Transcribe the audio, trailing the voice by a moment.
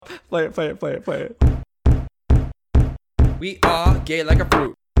Play it. We are gay like a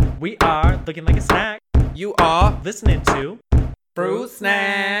fruit. We are looking like a snack. You are Listening to Fruit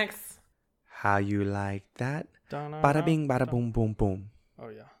Snacks. How you like that? Dun-dun-dun. Bada bing, bada boom, boom, boom. Oh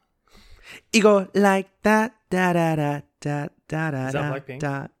yeah. You go like that. Da da da da da da. Is that Blackpink?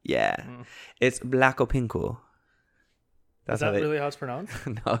 Da. Yeah. It's Blackpink. Is that really how it's pronounced?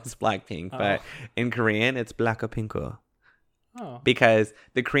 No, it's Blackpink, but in Korean, it's Blackpink. Oh. Because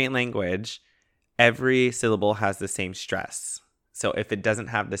the Korean language, every syllable has the same stress. So if it doesn't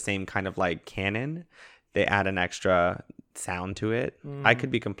have the same kind of like canon, they add an extra sound to it. I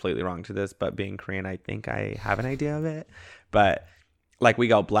could be completely wrong to this, but being Korean, I think I have an idea of it. But like we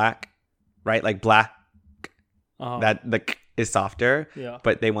go black, right? Like black, that the k is softer. Yeah.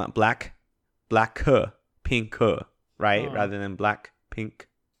 But they want black, pink, right? Rather than black, pink.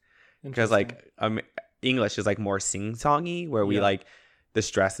 Because like English is like more sing-songy, where we like the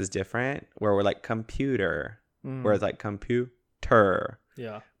stress is different, where we're like computer, whereas like computer.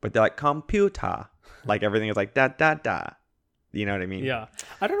 Yeah. But they're like computer. Like everything is like da da da. You know what I mean? Yeah.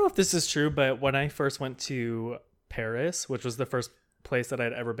 I don't know if this is true, but when I first went to Paris, which was the first place that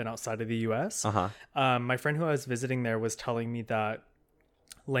I'd ever been outside of the US, my friend who I was visiting there was telling me that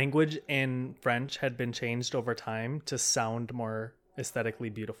language in French had been changed over time to sound more aesthetically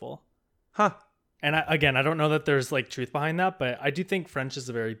beautiful. Huh. And I don't know that there's like truth behind that, but I do think French is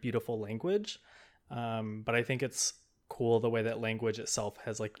a very beautiful language. But I think it's cool the way that language itself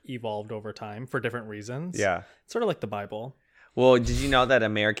has like evolved over time for different reasons. Yeah. It's sort of like the Bible. Well, did you know that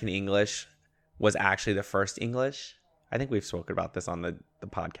American English was actually the first English? I think we've spoken about this on the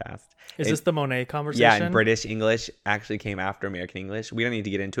podcast. Is this the Monet conversation? Yeah, and British English actually came after American English. We don't need to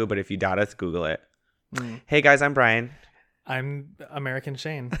get into it, but if you doubt us, Google it. Hey guys, I'm Brian. I'm American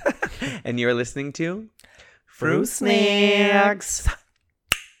Shane. And you're listening to Fruit Snacks.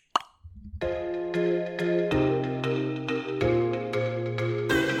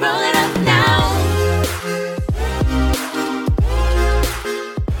 Roll it up now.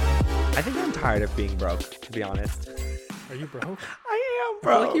 I think I'm tired of being broke, to be honest. Are you broke? I am I feel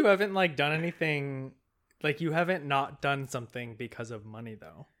broke. like you haven't like done anything, like you haven't not done something because of money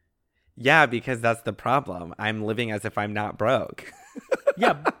though. Yeah, because that's the problem. I'm living as if I'm not broke.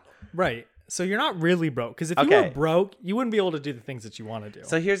 Yeah, right. So you're not really broke, because if you were broke, you wouldn't be able to do the things that you want to do.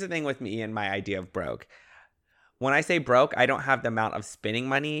 So here's the thing with me and my idea of broke. When I say broke, I don't have the amount of spending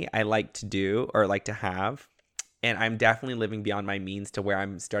money I like to do or like to have. And I'm definitely living beyond my means to where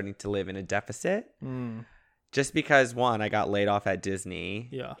I'm starting to live in a deficit. Just because, one, I got laid off at Disney.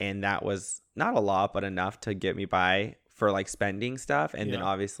 Yeah. And that was not a lot, but enough to get me by for like spending stuff. And then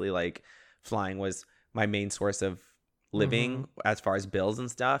obviously like flying was my main source of living as far as bills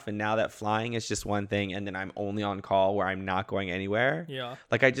and stuff. And now that flying is just one thing, and then I'm only on call where I'm not going anywhere. Yeah.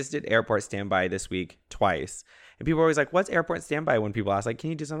 Like I just did airport standby this week twice. And people are always like, what's airport standby? When people ask like, can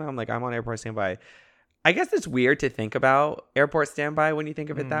you do something? I'm like, I'm on airport standby. I guess it's weird to think about airport standby when you think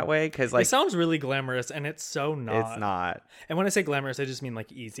of it that way. Cause like it sounds really glamorous, and it's so not. It's not. And when I say glamorous, I just mean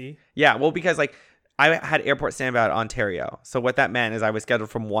like easy. Yeah. Well, because like I had airport standby at Ontario. So what that meant is I was scheduled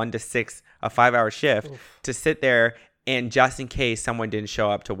from 1 to 6, a 5-hour shift to sit there. And just in case someone didn't show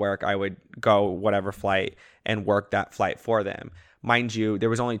up to work, I would go whatever flight and work that flight for them. Mind you,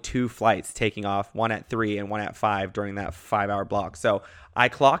 there was only 2 flights taking off, one at 3 and one at 5 during that 5-hour block. So I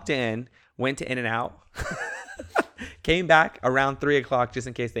clocked in, went to In-N-Out, came back around 3 o'clock just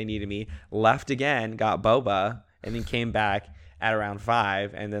in case they needed me, left again, got boba, and then came back at around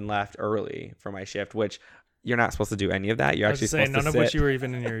 5 and then left early for my shift, which you're not supposed to do any of that. You're actually supposed to sit. None of which you were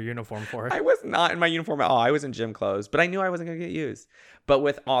even in your uniform for. I was not in my uniform at all. I was in gym clothes, but I knew I wasn't going to get used. But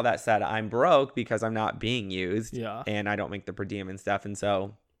with all that said, I'm broke because I'm not being used. Yeah. And I don't make the per diem and stuff. And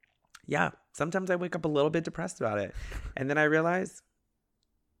so, yeah, sometimes I wake up a little bit depressed about it. And then I realize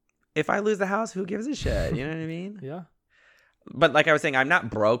if I lose the house, who gives a shit? You know what I mean? Yeah. But like I was saying, I'm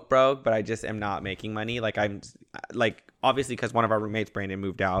not broke, but I just am not making money. Like I'm like, obviously because one of our roommates, Brandon,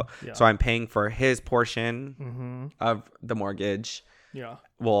 moved out. Yeah. So I'm paying for his portion of the mortgage. Yeah.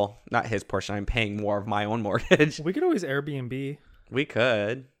 Well, not his portion. I'm paying more of my own mortgage. We could always Airbnb. We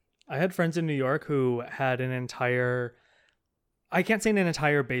could. I had friends in New York who had an entire, I can't say an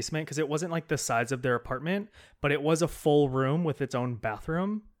entire basement because it wasn't like the size of their apartment, but it was a full room with its own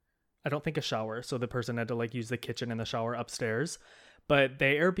bathroom. I don't think a shower. So the person had to like use the kitchen and the shower upstairs, but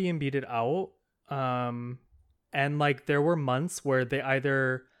they Airbnb'd it out. And like there were months where they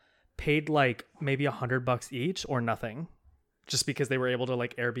either paid like maybe $100 each or nothing, just because they were able to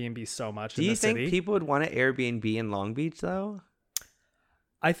like Airbnb so much. Do you think people would want to Airbnb in Long Beach though?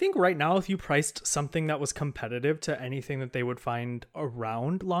 I think right now, if you priced something that was competitive to anything that they would find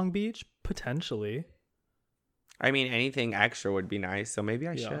around Long Beach, potentially. I mean, anything extra would be nice, so maybe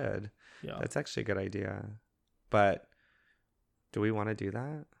I should. Yeah. That's actually a good idea. But do we want to do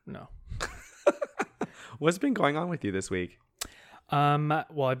that? No. What's been going on with you this week?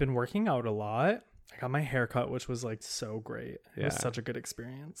 Well, I've been working out a lot. I got my hair cut, which was like so great. It was such a good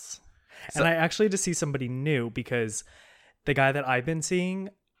experience. And I actually had to see somebody new because the guy that I've been seeing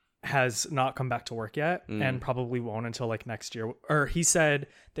has not come back to work yet and probably won't until like next year. Or he said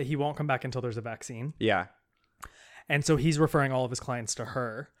that he won't come back until there's a vaccine. Yeah. And so he's referring all of his clients to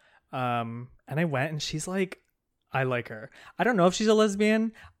her. And I went and she's like, I like her. I don't know if she's a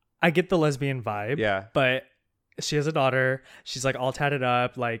lesbian. I get the lesbian vibe. Yeah. But she has a daughter. She's like all tatted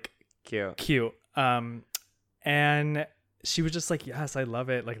up, like cute. And she was just like, yes, I love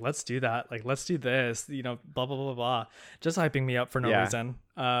it. Like, let's do that. Like, let's do this, you know, blah, blah, blah, blah. Just hyping me up for no reason.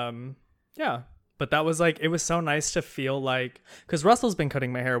 Yeah. But that was like, it was so nice to feel like, because Russell's been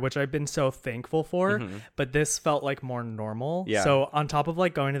cutting my hair, which I've been so thankful for, but this felt like more normal. Yeah. So on top of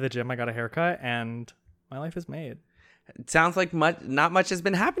like going to the gym, I got a haircut and my life is made. It sounds like not much has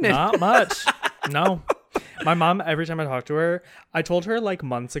been happening. Not much. No. My mom, every time I talk to her, I told her like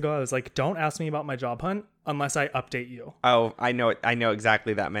months ago, I was like, don't ask me about my job hunt unless I update you. Oh, I know it. I know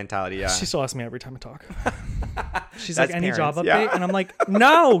exactly that mentality. Yeah. She still asks me every time I talk. She's That's like, any parents, job update? yeah. And I'm like,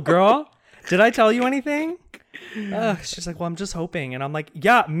 no, girl. Did I tell you anything? She's like, well, I'm just hoping. And I'm like,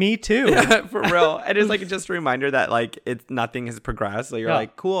 yeah, me too. For real. It is like just a reminder that like nothing has progressed. So you're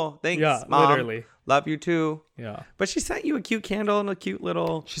like, cool. Thanks, Mom. Literally. Love you too. Yeah. But she sent you a cute candle and a cute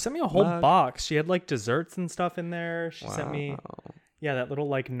little. She sent me a whole mug. box. She had like desserts and stuff in there. She sent me, that little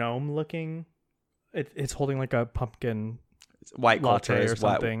like gnome looking. It's holding like a pumpkin White latte culture or is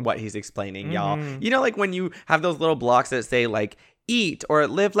something. what he's explaining, y'all. You know, like when you have those little blocks that say like eat or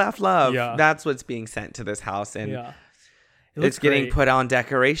live, laugh, love. Yeah. That's what's being sent to this house, and Yeah. it's getting put on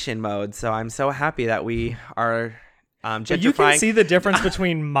decoration mode. So I'm so happy that we are gentrifying. But you can see the difference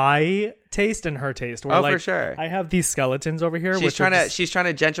between my taste and her taste. Where, for sure. I have these skeletons over here. She's trying to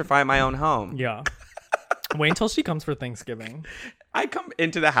gentrify my own home. Yeah. Wait until she comes for Thanksgiving. I come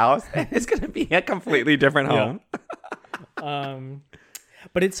into the house and it's gonna be a completely different home.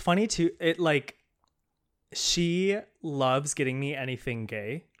 But it's funny too. It like she loves getting me anything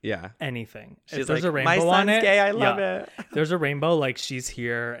gay. Yeah. Anything. She's if there's like, a rainbow my son's on it, gay. I love it. If there's a rainbow, like she's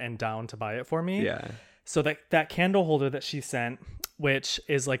here and down to buy it for me. Yeah. So that candle holder that she sent, which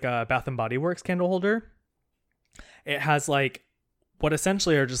is like a Bath and Body Works candle holder, it has like what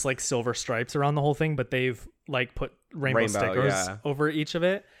essentially are just like silver stripes around the whole thing, but they've like put rainbow stickers over each of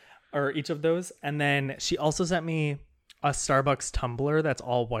it or each of those. And then she also sent me a Starbucks tumbler that's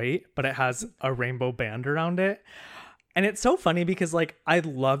all white, but it has a rainbow band around it. And it's so funny because like I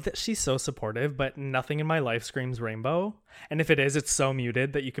love that she's so supportive, but nothing in my life screams rainbow. And if it is, it's so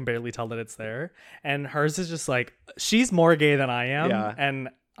muted that you can barely tell that it's there. And hers is just like, she's more gay than I am. Yeah. And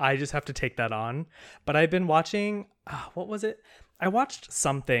I just have to take that on. But I've been watching, what was it? I watched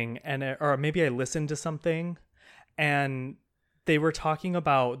something or maybe I listened to something and they were talking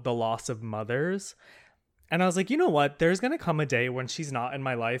about the loss of mothers. And I was like, you know what? There's going to come a day when she's not in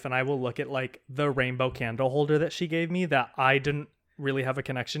my life and I will look at like the rainbow candle holder that she gave me that I didn't really have a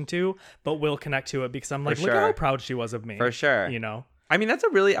connection to, but will connect to it because I'm like, look at how proud she was of me. For sure. You know? I mean, that's a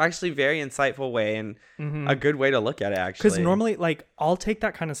really actually very insightful way and a good way to look at it, actually. Because normally, like, I'll take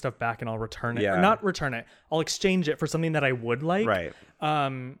that kind of stuff back and I'll return it. Yeah. Or not return it. I'll exchange it for something that I would like. Right.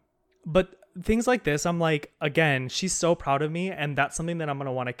 But things like this, I'm like, again, she's so proud of me. And that's something that I'm going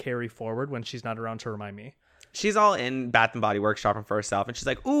to want to carry forward when she's not around to remind me. She's all in Bath and Body Works shopping for herself. And she's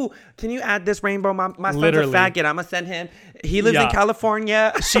like, ooh, can you add this rainbow? My son's a faggot. I'm going to send him. He lives in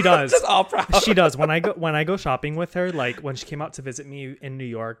California. She does. Just all proud. She does. When I go shopping with her, like when she came out to visit me in New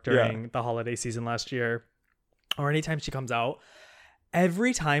York during the holiday season last year, or anytime she comes out,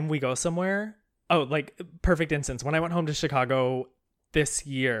 every time we go somewhere, like perfect instance, when I went home to Chicago this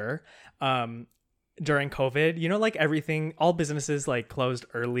year, during COVID, you know, like everything, all businesses like closed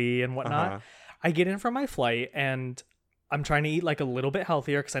early and whatnot. I get in from my flight and I'm trying to eat like a little bit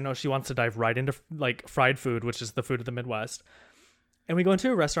healthier because I know she wants to dive right into like fried food, which is the food of the Midwest. And we go into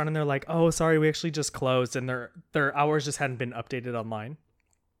a restaurant and they're like, oh, sorry, we actually just closed and their hours just hadn't been updated online.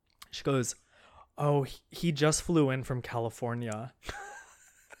 She goes, oh, he just flew in from California.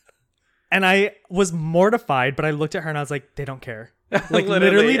 And I was mortified, but I looked at her and I was like, they don't care. Like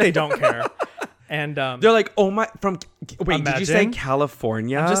literally they don't care. And they're like, oh my, wait, imagine, did you say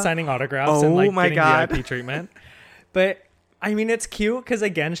California? I'm just signing autographs and like my getting God. VIP treatment. But I mean, it's cute because,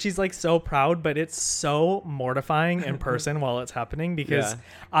 again, she's like so proud, but it's so mortifying in person while it's happening because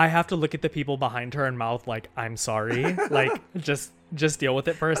I have to look at the people behind her and mouth like, I'm sorry. Like, just deal with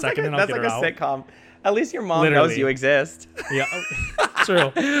it for a second and I'll get her out. That's like a sitcom. At least your mom knows you exist. Yeah,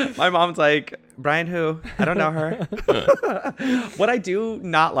 true. My mom's like, Brian who? I don't know her. What I do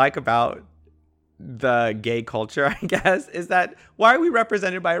not like about the gay culture, I guess, is that why are we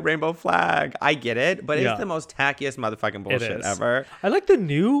represented by a rainbow flag? I get it, but it's the most tackiest motherfucking bullshit ever. I like the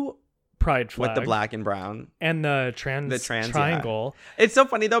new pride flag with the black and brown and the trans triangle. Yeah. It's so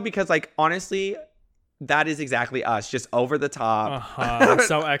funny though because like honestly, that is exactly us, just over the top.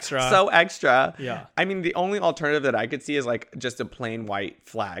 So extra. So extra. Yeah. I mean, the only alternative that I could see is like just a plain white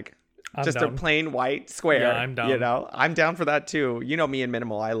flag. Just down. A plain white square. Yeah, I'm down. You know, I'm down for that too. You know me and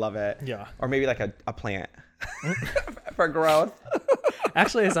minimal. I love it. Yeah. Or maybe like a plant for growth.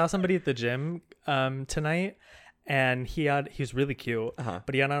 Actually, I saw somebody at the gym tonight, and he was really cute,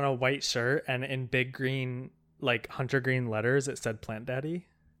 but he had on a white shirt, and in big green, like hunter green letters, it said "Plant Daddy,"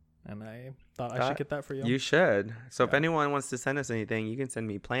 and I thought I should get that for you. You should. So if anyone wants to send us anything, you can send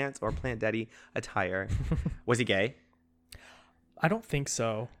me plants or Plant Daddy attire. Was he gay? I don't think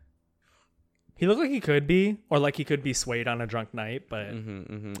so. He looked like he could be, or like he could be swayed on a drunk night, but I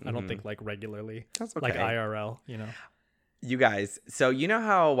don't think like regularly. That's okay. Like IRL, you know. You guys, so you know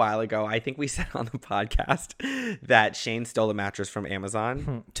how a while ago, I think we said on the podcast that Shane stole a mattress from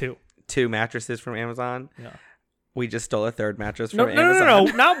Amazon? Two mattresses from Amazon? Yeah. We just stole a third mattress from Amazon. No,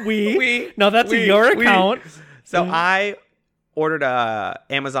 not we. No, that's your account. So I ordered a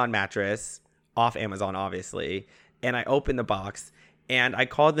Amazon mattress off Amazon, obviously, and I opened the box. And I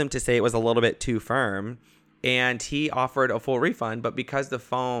called them to say it was a little bit too firm. And he offered a full refund. But because the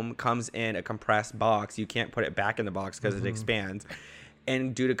foam comes in a compressed box, you can't put it back in the box because it expands.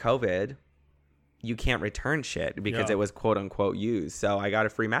 And due to COVID, you can't return shit because it was quote unquote used. So I got a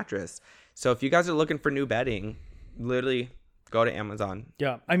free mattress. So if you guys are looking for new bedding, literally go to Amazon.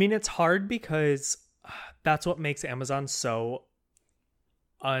 Yeah. I mean, it's hard because that's what makes Amazon so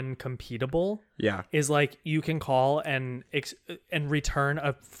uncompetable. Yeah, is like you can call and return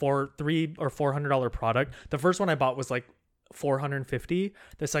a $300 or $400 product. The first one I bought was like $450.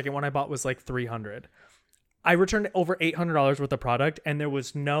 The second one I bought was like $300. I returned over $800 worth of product, and there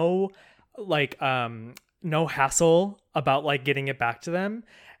was no no hassle about like getting it back to them.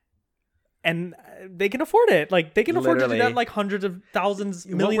 And they can afford it. Like they can afford to do that like hundreds of thousands,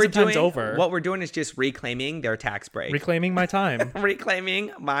 millions of times over. What we're doing is just reclaiming their tax break. Reclaiming my time.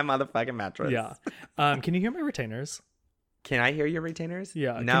 Reclaiming my motherfucking mattress. Yeah. Can you hear my retainers? Can I hear your retainers?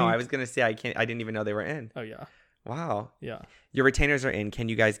 Yeah. No, I was gonna say I can't. I didn't even know they were in. Oh yeah. Wow. Yeah. Your retainers are in. Can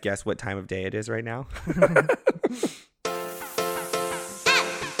you guys guess what time of day it is right now?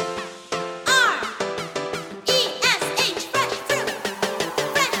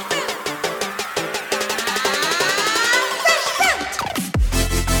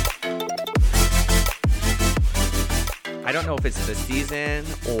 I don't know if it's the season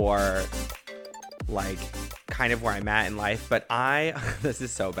or like kind of where I'm at in life, but this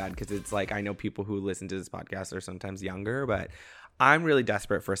is so bad because it's like I know people who listen to this podcast are sometimes younger, but I'm really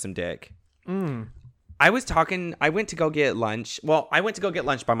desperate for some dick. I went to go get lunch. Well, I went to go get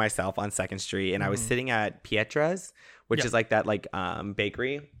lunch by myself on 2nd Street, and I was sitting at Pietra's, which is like that like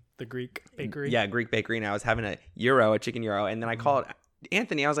bakery. The Greek bakery? Yeah, Greek bakery, and I was having a chicken gyro, and then I called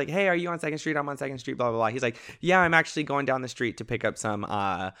Anthony. I was like, hey, are you on 2nd Street? I'm on 2nd Street, blah, blah, blah. He's like, yeah, I'm actually going down the street to pick up some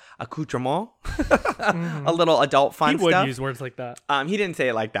accoutrement, a little adult fun stuff. He would use words like that. He didn't say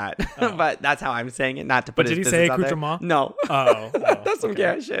it like that, but that's how I'm saying it, not to put his business out there. Did he say accoutrement? No. Oh. That's some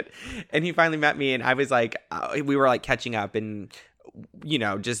gay shit. And he finally met me, and I was like, we were like catching up and, you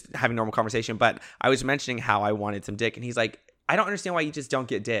know, just having normal conversation. But I was mentioning how I wanted some dick, and he's like, I don't understand why you just don't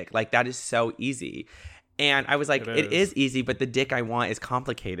get dick. Like, that is so easy. And I was like, it is easy, but the dick I want is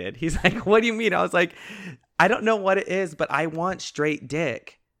complicated. He's like, what do you mean? I was like, I don't know what it is, but I want straight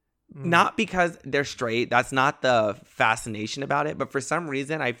dick. Not because they're straight. That's not the fascination about it. But for some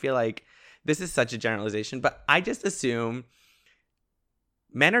reason, I feel like this is such a generalization, but I just assume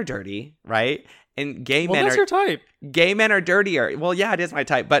men are dirty, right? And gay men that's your type. Gay men are dirtier. Well, yeah, it is my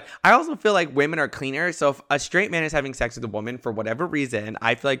type. But I also feel like women are cleaner. So if a straight man is having sex with a woman for whatever reason,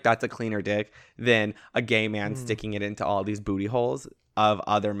 I feel like that's a cleaner dick than a gay man sticking it into all these booty holes of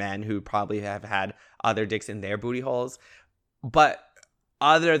other men who probably have had other dicks in their booty holes. But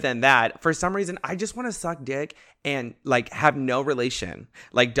other than that, for some reason, I just want to suck dick and like have no relation.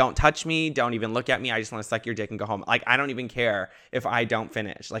 Like, don't touch me. Don't even look at me. I just want to suck your dick and go home. Like, I don't even care if I don't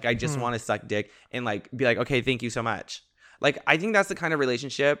finish. Like, I just want to suck dick and like be like, okay, thank you so much. Like, I think that's the kind of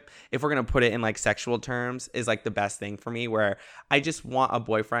relationship, if we're going to put it in like sexual terms, is like the best thing for me, where I just want a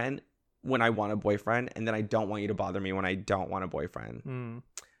boyfriend when I want a boyfriend, and then I don't want you to bother me when I don't want a boyfriend.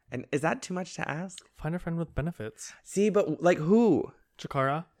 And is that too much to ask? Find a friend with benefits. See, but like who?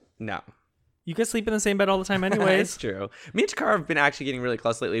 Chikara? No. You guys sleep in the same bed all the time anyways. It's true. Me and Chikara have been actually getting really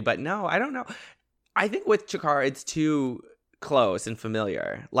close lately, but no, I don't know. I think with Chikara, it's too close and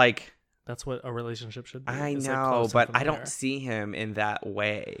familiar. Like, that's what a relationship should be. I know, but I don't see him in that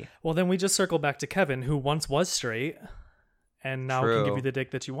way. Well, then we just circle back to Kevin, who once was straight and now can give you the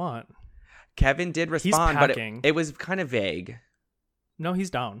dick that you want. Kevin did respond, but it was kind of vague. No, he's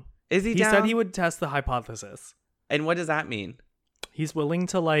down. Is he down? He said he would test the hypothesis. And what does that mean? He's willing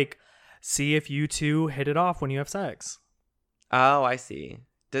to, like, see if you two hit it off when you have sex. Oh, I see.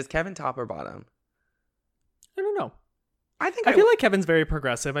 Does Kevin top or bottom? I don't know. I feel like Kevin's very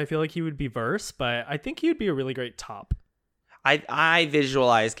progressive. I feel like he would be verse, but I think he would be a really great top. I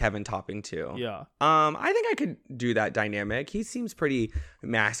visualize Kevin topping too. Yeah. I think I could do that dynamic. He seems pretty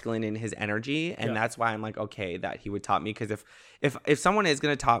masculine in his energy, and that's why I'm like, okay, that he would top me. Because if someone is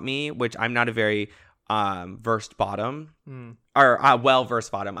gonna top me, which I'm not a very versed bottom or well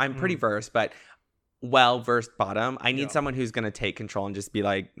versed bottom. I'm pretty versed, but well versed bottom. I need someone who's gonna take control and just be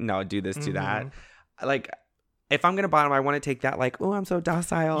like, no, do this, do that. Like, if I'm gonna bottom, I want to take that, like, oh, I'm so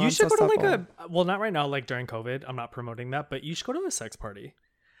docile. You should go to like well, not right now, like during COVID. I'm not promoting that, but you should go to a sex party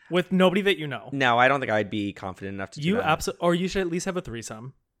with nobody that you know. No, I don't think I'd be confident enough to do that. Absolutely, or you should at least have a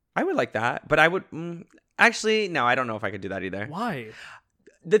threesome. I would like that, but I would actually no. I don't know if I could do that either. Why?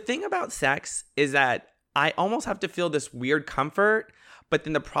 The thing about sex is that I almost have to feel this weird comfort, but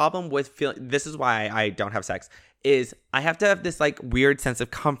then the problem with feeling, this is why I don't have sex, is I have to have this like weird sense of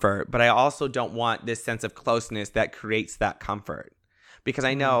comfort, but I also don't want this sense of closeness that creates that comfort. Because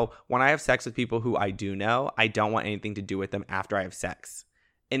I know when I have sex with people who I do know, I don't want anything to do with them after I have sex.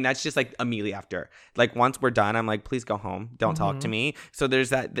 And that's just like immediately after. Like once we're done, I'm like, please go home. Don't talk to me. So there's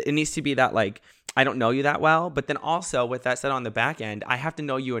that, it needs to be that like, I don't know you that well. But then also with that said on the back end, I have to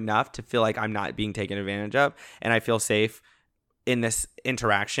know you enough to feel like I'm not being taken advantage of. And I feel safe in this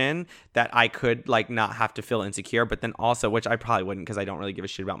interaction that I could like not have to feel insecure, but then also, which I probably wouldn't because I don't really give a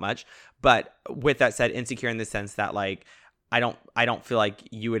shit about much. But with that said, insecure in the sense that like, I don't feel like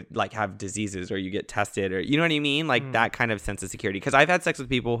you would like have diseases or you get tested or, you know what I mean? Like that kind of sense of security. Because I've had sex with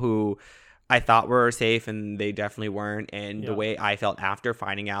people who I thought were safe and they definitely weren't. And the way I felt after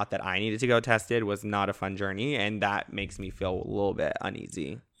finding out that I needed to go tested was not a fun journey. And that makes me feel a little bit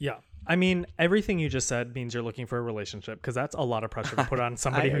uneasy. Yeah. I mean, everything you just said means you're looking for a relationship because that's a lot of pressure to put on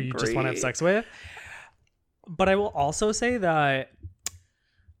somebody who you just want to have sex with. But I will also say that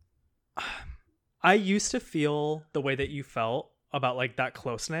I used to feel the way that you felt about like that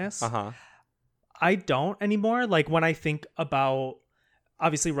closeness. I don't anymore. Like when I think about,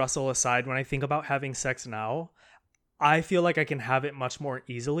 obviously Russell aside, when I think about having sex now, I feel like I can have it much more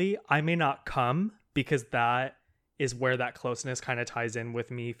easily. I may not come because that is where that closeness kind of ties in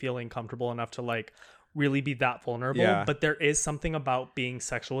with me feeling comfortable enough to like really be that vulnerable. Yeah. But there is something about being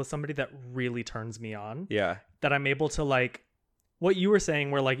sexual with somebody that really turns me on. Yeah. That I'm able to like, what you were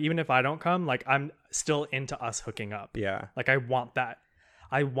saying where like, even if I don't come, like I'm still into us hooking up. Yeah. Like I want that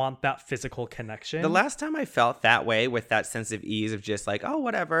physical connection. The last time I felt that way with that sense of ease of just like, oh,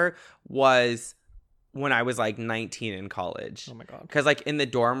 whatever, was when I was like 19 in college. Oh my God. Because like in the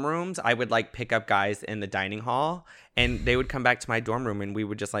dorm rooms, I would like pick up guys in the dining hall and they would come back to my dorm room and we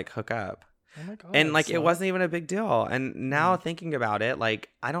would just like hook up. Oh my God. And like it wasn't even a big deal. And now thinking about it, like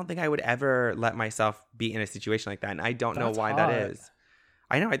I don't think I would ever let myself be in a situation like that. And I don't know why that is.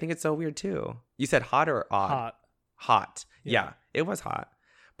 I know. I think it's so weird too. You said hot or odd? Hot. Yeah, it was hot.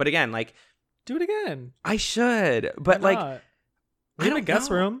 But again, like, do it again. I should, but like, we have a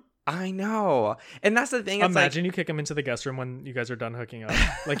guest room. I know, and that's the thing. Imagine you kick him into the guest room when you guys are done hooking up.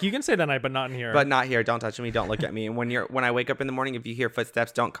 Like you can say that night, but not in here. But not here. Don't touch me. Don't look at me. And when I wake up in the morning, if you hear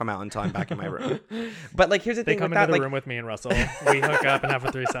footsteps, don't come out until I'm back in my room. But like, here's the thing. They come into the room with me and Russell. We hook up and have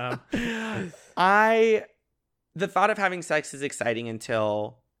a threesome. The thought of having sex is exciting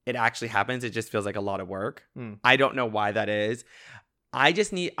until it actually happens. It just feels like a lot of work. I don't know why that is. I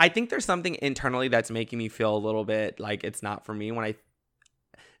think there's something internally that's making me feel a little bit like it's not for me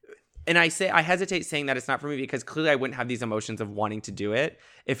I hesitate saying that it's not for me because clearly I wouldn't have these emotions of wanting to do it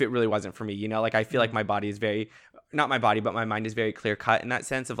if it really wasn't for me. You know, like I feel like my body is not my body, but my mind is very clear cut in that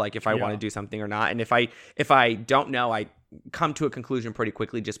sense of like if I want to do something or not. And if I don't know, I come to a conclusion pretty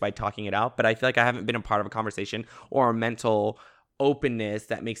quickly just by talking it out. But I feel like I haven't been a part of a conversation or a mental openness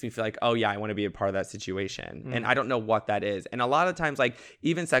that makes me feel like, oh yeah, I want to be a part of that situation. Mm. And I don't know what that is. And a lot of times, like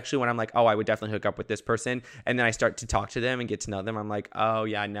even sexually, when I'm like, oh, I would definitely hook up with this person, and then I start to talk to them and get to know them, I'm like, oh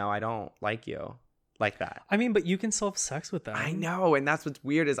yeah, no, I don't like you like that. I mean, but you can still have sex with them. I know, and that's what's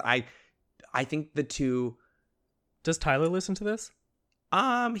weird is I think the two. Does Tyler listen to this?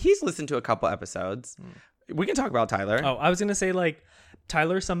 He's listened to a couple episodes. We can talk about Tyler. Oh, I was gonna say, like,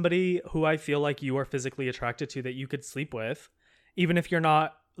 Tyler's somebody who I feel like you are physically attracted to, that you could sleep with, even if you're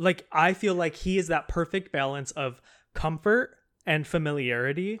not. Like, I feel like he is that perfect balance of comfort and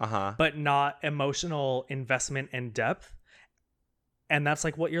familiarity, but not emotional investment and depth. And that's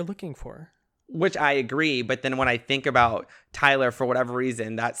like what you're looking for. Which I agree, but then when I think about Tyler, for whatever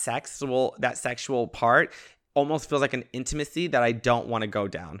reason, that sexual part almost feels like an intimacy that I don't want to go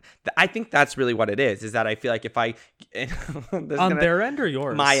down. I think that's really what it is that I feel like if I... on their end or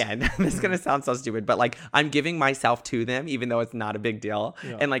yours? My end. This is going to sound so stupid, but like I'm giving myself to them, even though it's not a big deal.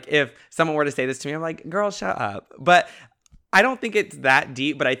 Yeah. And like if someone were to say this to me, I'm like, girl, shut up. But I don't think it's that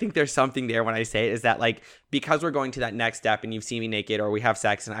deep, but I think there's something there when I say it, is that like, because we're going to that next step and you've seen me naked or we have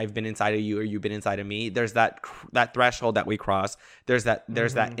sex and I've been inside of you or you've been inside of me, there's that threshold that we cross. There's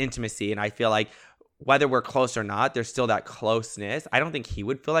that intimacy. And I feel like whether we're close or not, there's still that closeness. I don't think he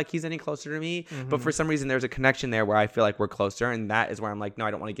would feel like he's any closer to me, but for some reason there's a connection there where I feel like we're closer. And that is where I'm like, no,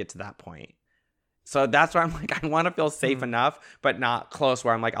 I don't want to get to that point. So that's where I'm like, I want to feel safe enough, but not close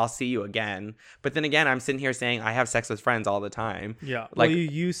where I'm like, I'll see you again. But then again, I'm sitting here saying I have sex with friends all the time. Yeah. Like, well, you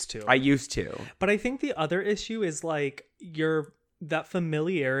used to. I used to. But I think the other issue is like that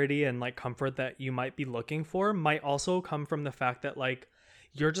familiarity and like comfort that you might be looking for might also come from the fact that like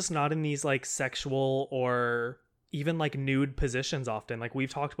you're just not in these like sexual or even like nude positions often. Like we've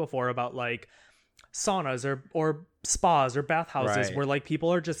talked before about like saunas or spas or bathhouses where like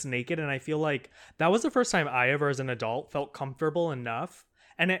people are just naked, and I feel like that was the first time I ever as an adult felt comfortable enough,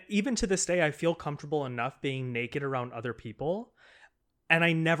 and even to this day I feel comfortable enough being naked around other people, and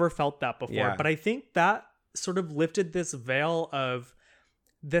I never felt that before. But I think that sort of lifted this veil of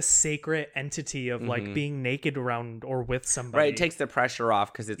the sacred entity of like being naked around or with somebody. Right, it takes the pressure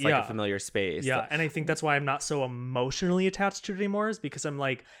off because it's like a familiar space. Yeah, and I think that's why I'm not so emotionally attached to it anymore, is because I'm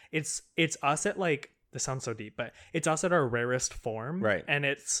like, it's us at like, this sounds so deep, but it's us at our rarest form. Right. And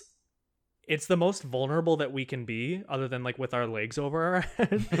it's the most vulnerable that we can be, other than like with our legs over our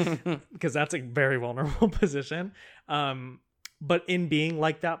head, because that's a very vulnerable position. But in being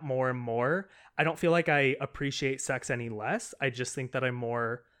like that more and more, I don't feel like I appreciate sex any less. I just think that I'm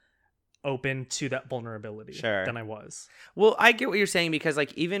more open to that vulnerability than I was. Well, I get what you're saying, because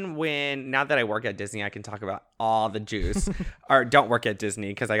like even now that I work at Disney, I can talk about all the juice. Or don't work at Disney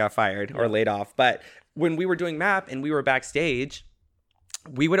because I got fired or laid off. But when we were doing MAP and we were backstage,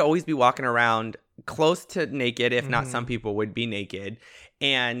 we would always be walking around close to naked, if not some people would be naked.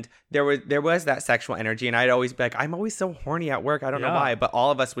 And there was that sexual energy, and I'd always be like, I'm always so horny at work. I don't know why, but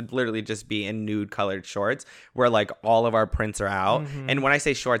all of us would literally just be in nude colored shorts where like all of our prints are out. And when I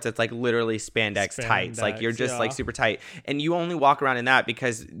say shorts, it's like literally spandex tights. Like you're just like super tight, and you only walk around in that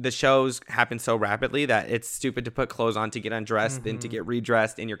because the shows happen so rapidly that it's stupid to put clothes on to get undressed and to get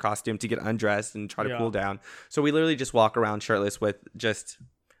redressed in your costume to get undressed and try to cool down. So we literally just walk around shirtless with just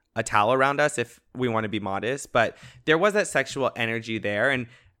a towel around us if we want to be modest. But there was that sexual energy there, and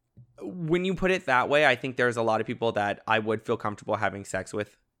when you put it that way, I think there's a lot of people that I would feel comfortable having sex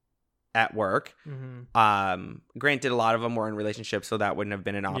with at work. Granted, a lot of them were in relationships, so that wouldn't have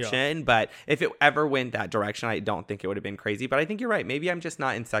been an option, but if it ever went that direction, I don't think it would have been crazy. But I think you're right, maybe I'm just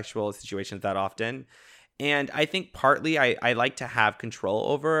not in sexual situations that often. And I think partly I like to have control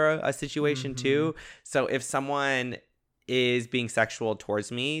over a situation too. So if someone is being sexual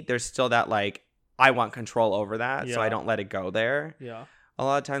towards me, there's still that like, I want control over that, so I don't let it go there. A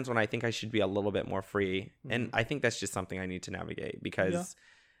lot of times when I think I should be a little bit more free, and I think that's just something I need to navigate, because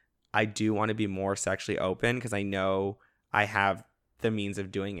I do want to be more sexually open, because I know I have the means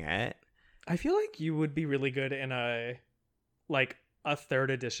of doing it. I feel like you would be really good in a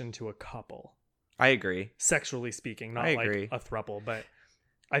third edition to a couple. I agree. Sexually speaking, not like a throuple, but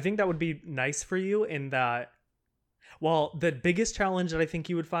I think that would be nice for you in that. Well, the biggest challenge that I think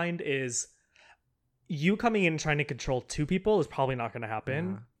you would find is you coming in and trying to control two people is probably not going to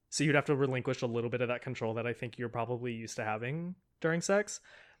happen. So you'd have to relinquish a little bit of that control that I think you're probably used to having during sex.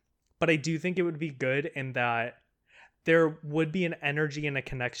 But I do think it would be good in that there would be an energy and a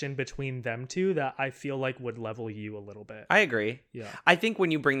connection between them two that I feel like would level you a little bit. I agree. Yeah. I think when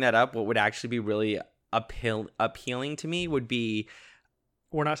you bring that up, what would actually be really appealing to me would be...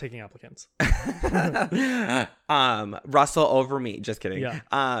 We're not taking applicants. Russell over me. Just kidding. Yeah,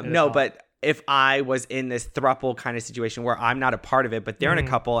 no, but if I was in this throuple kind of situation where I'm not a part of it, but they're in a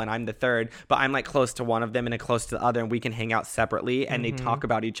couple and I'm the third, but I'm like close to one of them and close to the other, and we can hang out separately and they talk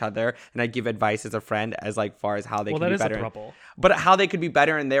about each other, and I give advice as a friend as like far as how they can be better. That is a throuple. But how they could be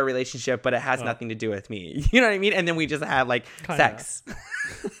better in their relationship, but it has nothing to do with me. You know what I mean? And then we just have like sex.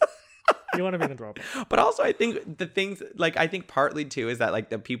 You want to be in a throuple. But also I think the things like I think partly too is that like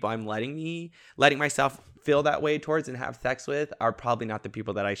the people I'm letting myself feel that way towards and have sex with are probably not the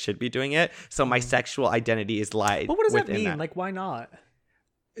people that I should be doing it. So my sexual identity is lied. But what does that mean? That. Like, why not?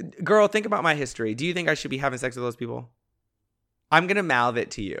 Girl, think about my history. Do you think I should be having sex with those people? I'm gonna mouth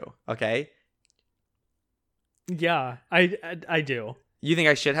it to you, okay? Yeah, I do. You think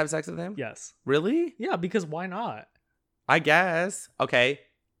I should have sex with him? Yes. Really? Yeah, because why not? I guess. Okay.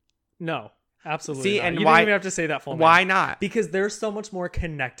 No, absolutely not. And you why, don't even have to say that full name. Why not? Because there's so much more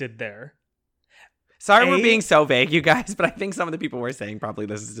connected there. Sorry we're being so vague, you guys, but I think some of the people we're saying probably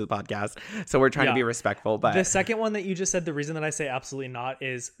listen to the podcast, so we're trying to be respectful. But the second one that you just said, the reason that I say absolutely not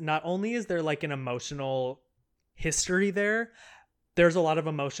is not only is there like an emotional history there, there's a lot of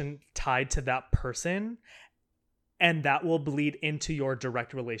emotion tied to that person, and that will bleed into your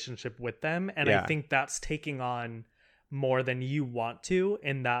direct relationship with them. And I think that's taking on more than you want to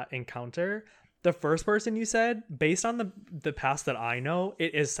in that encounter. The first person you said, based on the past that I know,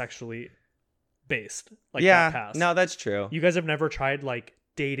 it is sexually based. Like that past. No, that's true. You guys have never tried like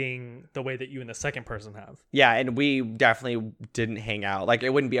dating the way that you and the second person have. Yeah, and we definitely didn't hang out. Like, it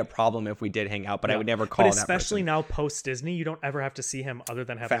wouldn't be a problem if we did hang out, but I would never call that person. But especially now post Disney, you don't ever have to see him other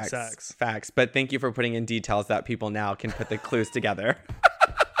than having sex. Facts. But thank you for putting in details that people now can put the clues together.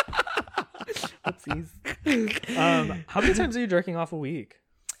 How many times are you jerking off a week?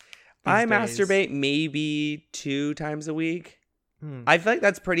 I masturbate maybe 2 times a week. I feel like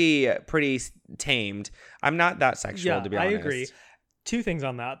that's pretty tamed. I'm not that sexual, to be honest. I agree. 2 things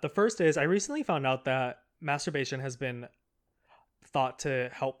on that. The first is I recently found out that masturbation has been thought to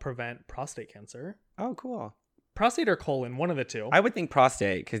help prevent prostate cancer. Oh, cool. Prostate or colon, one of the two. I would think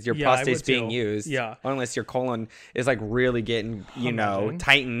prostate, because your prostate's being used. Yeah. Unless your colon is like really getting,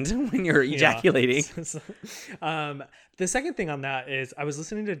 tightened when you're ejaculating. The second thing on that is I was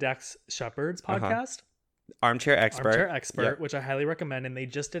listening to Dax Shepard's podcast. Armchair Expert, which I highly recommend, and they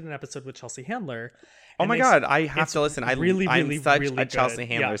just did an episode with Chelsea Handler. Oh my god, I have to listen. I'm such a Chelsea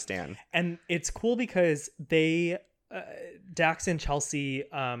Handler stan. And it's cool because they Dax and Chelsea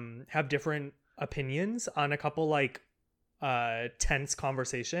have different opinions on a couple like tense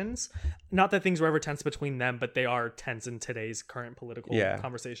conversations. Not that things were ever tense between them, but they are tense in today's current political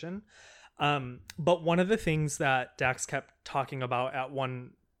conversation. But one of the things that Dax kept talking about at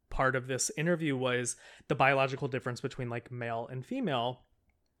one part of this interview was the biological difference between like male and female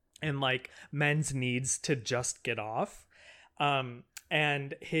and like men's needs to just get off.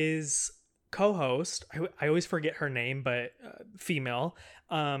 And his co-host, I always forget her name, but female,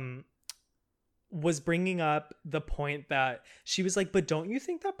 was bringing up the point that she was like, but don't you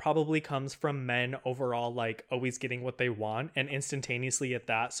think that probably comes from men overall, like always getting what they want and instantaneously at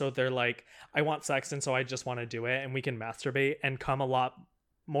that? So they're like, I want sex, and so I just want to do it, and we can masturbate and come a lot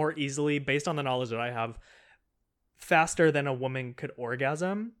more easily, based on the knowledge that I have, faster than a woman could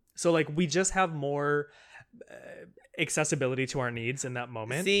orgasm. So like we just have more accessibility to our needs in that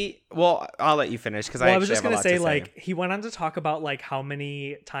moment. See, well, I'll let you finish because I was just gonna say, like, he went on to talk about like how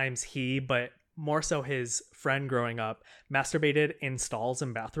many times but more so his friend growing up, masturbated in stalls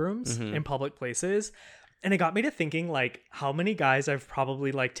and bathrooms in public places. And it got me to thinking, like, how many guys I've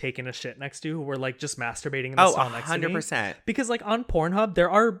probably, like, taken a shit next to who were, like, just masturbating in the stall next to me. 100%. Because, like, on Pornhub, there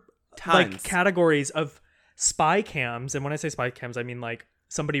are, tons, like, categories of spy cams. And when I say spy cams, I mean, like,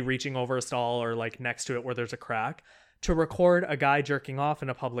 somebody reaching over a stall or, like, next to it where there's a crack to record a guy jerking off in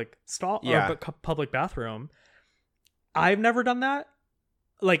a public stall or public bathroom. I've never done that,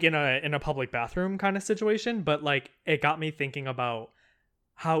 like, in a public bathroom kind of situation. But, like, it got me thinking about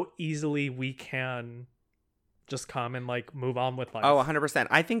how easily we can just come and like move on with life. Oh, 100%.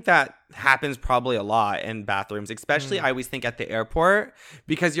 I think that happens probably a lot in bathrooms, especially I always think at the airport,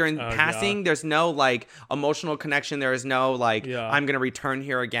 because you're in passing. There's no like emotional connection. There is no like, I'm going to return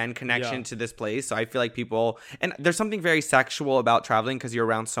here again connection to this place. So I feel like people, and there's something very sexual about traveling because you're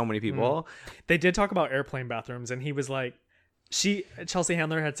around so many people. They did talk about airplane bathrooms, and he was like, Chelsea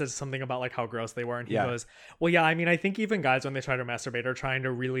Handler had said something about like how gross they were. And he goes, well, yeah, I mean, I think even guys, when they try to masturbate, are trying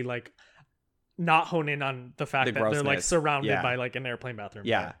to really like not hone in on the fact that they're like surrounded by like an airplane bathroom.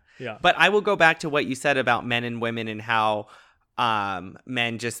 Yeah. But I will go back to what you said about men and women and how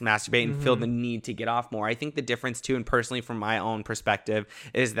men just masturbate and feel the need to get off more. I think the difference too, and personally from my own perspective,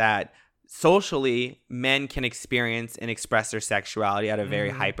 is that socially men can experience and express their sexuality at a very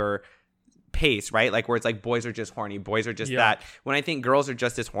hyper case, right? Like where it's like boys are just horny, boys are just Yeah. that. When I think girls are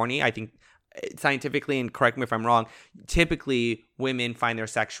just as horny, I think scientifically, and correct me if I'm wrong, typically women find their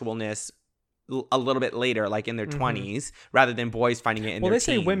sexualness a little bit later, like in their 20s, rather than boys finding it in their teens.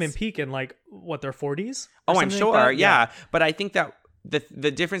 Well, they say women peak in like what, their 40s? Oh, I'm sure. Yeah. But I think that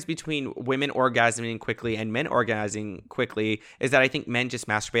the difference between women orgasming quickly and men orgasming quickly is that I think men just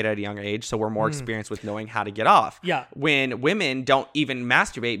masturbate at a younger age, so we're more experienced with knowing how to get off. Yeah. When women don't even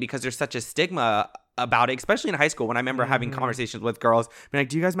masturbate because there's such a stigma about it, especially in high school. When I remember having conversations with girls, being like,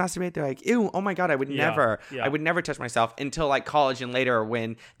 "Do you guys masturbate?" They're like, "Ew, oh my god, I would never. Yeah. I would never touch myself," until like college and later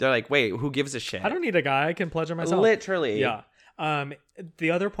when they're like, "Wait, who gives a shit?" I don't need a guy. I can pleasure myself. Literally. Yeah.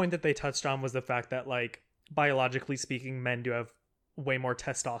 The other point that they touched on was the fact that like biologically speaking, men do have way more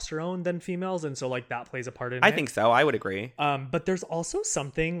testosterone than females, and so like that plays a part in it. I think so. I would agree. But there's also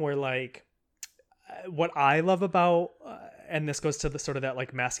something where like what I love about and this goes to the sort of that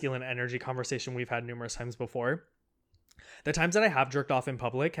like masculine energy conversation we've had numerous times before. The times that I have jerked off in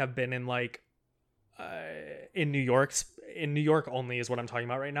public have been in like in New York only is what I'm talking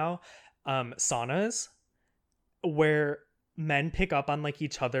about right now. Saunas where men pick up on like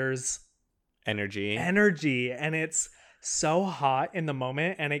each other's energy, and it's so hot in the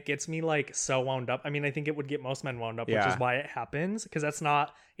moment, and it gets me like so wound up. I mean, I think it would get most men wound up, which is why it happens, because that's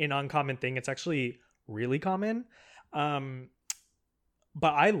not an uncommon thing. It's actually really common.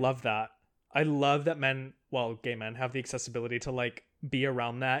 But I love that. I love that men, well, gay men, have the accessibility to like be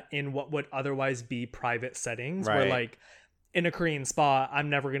around that in what would otherwise be private settings, where like in a Korean spa, I'm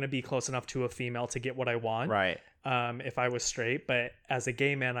never going to be close enough to a female to get what I want. Right. If I was straight, but as a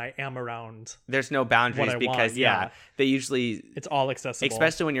gay man, I am around. There's no boundaries because they usually, it's all accessible,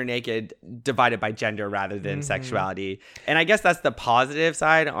 especially when you're naked, divided by gender rather than sexuality. And I guess that's the positive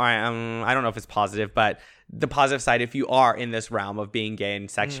side. Or I don't know if it's positive, but the positive side, if you are in this realm of being gay and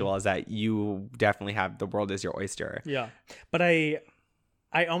sexual, is that you definitely have the world as your oyster. Yeah, but I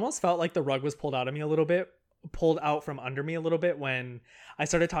almost felt like the rug was pulled out from under me a little bit when I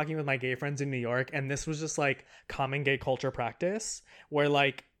started talking with my gay friends in New York, and this was just like common gay culture practice where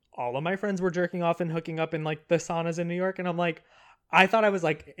like all of my friends were jerking off and hooking up in like the saunas in New York, and I'm like, I thought I was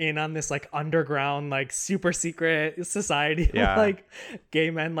like in on this like underground like super secret society of like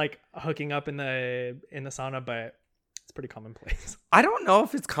gay men like hooking up in the sauna, but it's pretty commonplace. I don't know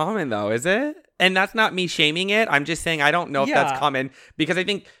if it's common though, is it? And that's not me shaming it. I'm just saying I don't know if that's common, because I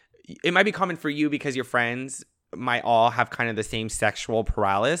think it might be common for you because your friends might all have kind of the same sexual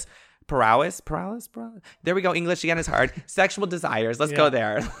prowess. There we go. English again is hard. Sexual desires. Let's go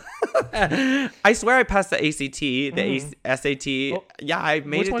there. I swear I passed the ACT, the SAT. Well, yeah, I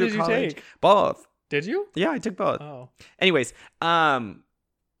made it through college. Which one did you take? Both. Did you? Yeah, I took both. Oh. Anyways, but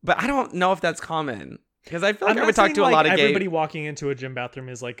I don't know if that's common, because I feel like I would talk to like a lot of gay. Everybody walking into a gym bathroom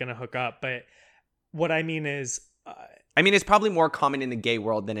is like gonna hook up, but what I mean is. It's probably more common in the gay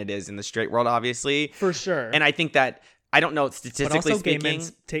world than it is in the straight world, obviously. For sure. And I think that, I don't know, statistically but also speaking, gay men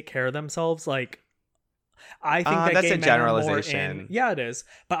take care of themselves. Like, I think that that's gay a men generalization. Are more in, yeah, it is.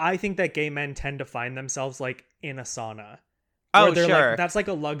 But I think that gay men tend to find themselves like in a sauna. Oh, sure. Like, that's like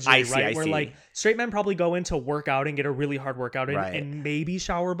a luxury, right? Where like straight men probably go in to work out and get a really hard workout in and maybe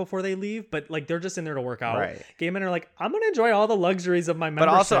shower before they leave, but like they're just in there to work out. Right. Gay men are like, I'm gonna enjoy all the luxuries of my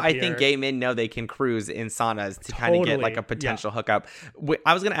membership. But also, I think gay men know they can cruise in saunas to kind of get like a potential hookup.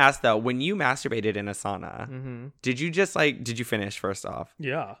 I was gonna ask though, when you masturbated in a sauna, did you finish first off?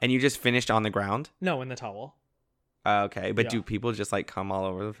 Yeah. And you just finished on the ground? No, in the towel. Okay, but do people just like come all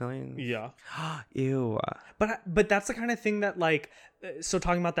over the place? Yeah. Ew. But that's the kind of thing that like, so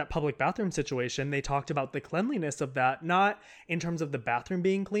talking about that public bathroom situation, they talked about the cleanliness of that, not in terms of the bathroom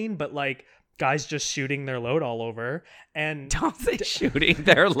being clean, but like guys just shooting their load all over. And don't say shooting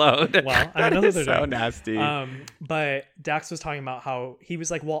their load. Well, I know that they're so doing. Nasty. But Dax was talking about how he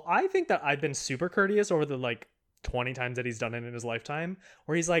was like, well, I think that I've been super courteous over the like 20 times that he's done it in his lifetime,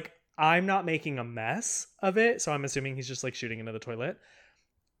 where he's like, I'm not making a mess of it, so I'm assuming he's just like shooting into the toilet.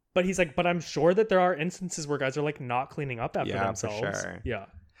 But he's like, but I'm sure that there are instances where guys are like not cleaning up after themselves. For sure. Yeah.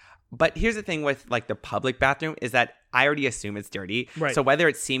 But here's the thing with like the public bathroom is that I already assume it's dirty. Right. So whether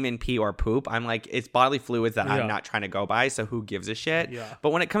it's semen, pee, or poop, I'm like, it's bodily fluids that I'm not trying to go by. So who gives a shit? Yeah.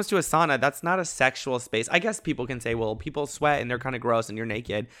 But when it comes to a sauna, that's not a sexual space. I guess people can say, well, people sweat and they're kind of gross and you're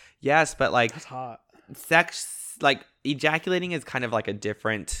naked. Yes, but like that's hot. Sex, like ejaculating is kind of like a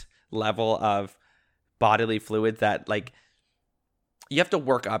different level of bodily fluids that like you have to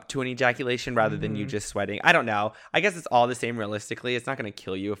work up to an ejaculation rather than you just sweating. I don't know. I guess it's all the same realistically. It's not going to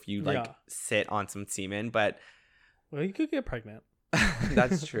kill you if you like sit on some semen, but well, you could get pregnant.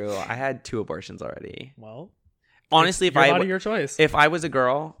 That's true. I had 2 abortions already. Well, Honestly, Your body, your choice. if I was a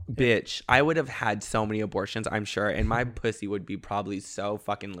girl, bitch, I would have had so many abortions, I'm sure, and my pussy would be probably so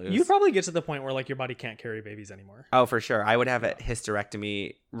fucking loose. You'd probably get to the point where like your body can't carry babies anymore. Oh, for sure. I would have a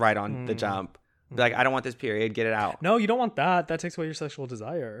hysterectomy right on the jump. Be like, I don't want this period. Get it out. No, you don't want that. That takes away your sexual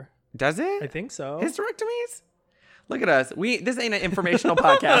desire. Does it? I think so. Hysterectomies? Look at us. This ain't an informational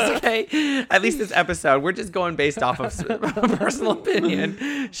podcast, okay? At least this episode, we're just going based off of personal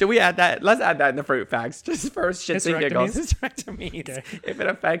opinion. Should we add that? Let's add that in the fruit facts. Just first shits and giggles. Hysterectomies. Okay. If it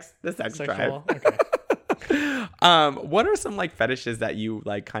affects the sex drive. Okay. What are some like fetishes that you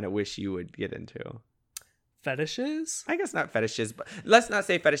like kind of wish you would get into? Fetishes? I guess not fetishes, but let's not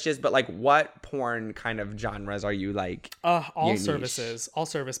say fetishes, but like what porn kind of genres are you like? All services, all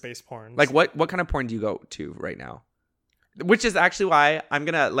service-based porn. Like what kind of porn do you go to right now? Which is actually why I'm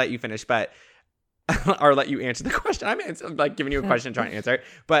gonna let you finish, but or let you answer the question. I'm like giving you a question, trying to answer it.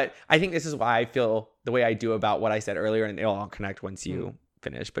 But I think this is why I feel the way I do about what I said earlier, and it'll all connect once you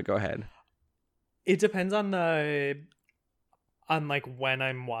finish. But go ahead. It depends on like when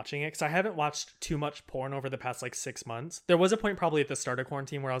I'm watching it, because I haven't watched too much porn over the past like 6 months. There was a point probably at the start of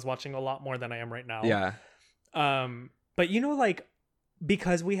quarantine where I was watching a lot more than I am right now. Yeah. But you know, like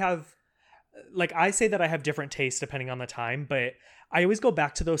because we have. Like I say that I have different tastes depending on the time, but I always go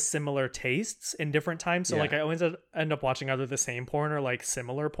back to those similar tastes in different times. So like I always end up watching either the same porn or like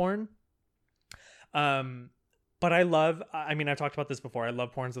similar porn. But I've talked about this before. I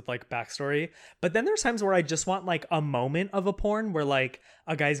love porns with like backstory, but then there's times where I just want like a moment of a porn where like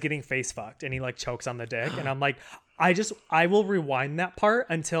a guy's getting face fucked and he like chokes on the dick. And I'm like, I will rewind that part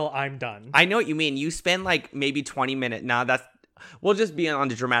until I'm done. I know what you mean. You spend like maybe 20 minutes. We'll just be on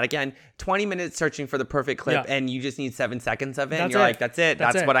the dramatic end. 20 minutes searching for the perfect clip, and you just need 7 seconds of it. And you're like, that's it.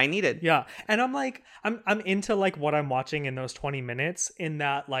 That's what I needed. Yeah. And I'm like, I'm into like what I'm watching in those 20 minutes in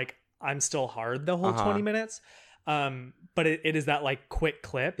that like I'm still hard the whole 20 minutes. But it is that like quick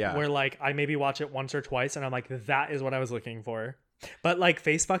clip where like I maybe watch it once or twice and I'm like, that is what I was looking for. But like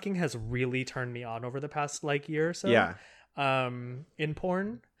face fucking has really turned me on over the past like year or so. Yeah. In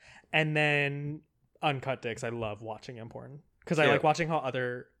porn. And then uncut dicks. I love watching in porn. Because I like watching how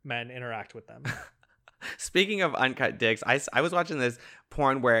other men interact with them. Speaking of uncut dicks, I was watching this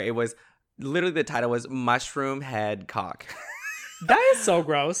porn where it was literally the title was Mushroom Head Cock. That is so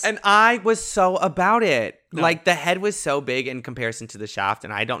gross. And I was so about it. No. Like the head was so big in comparison to the shaft,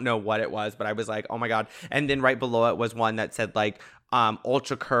 and I don't know what it was, but I was like, oh my God. And then right below it was one that said like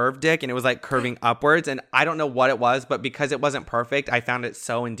ultra curved dick, and it was like curving upwards, and I don't know what it was, but because it wasn't perfect, I found it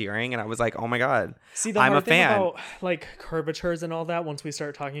so endearing, and I was like, oh my God. See, I'm a fan about like curvatures and all that. Once we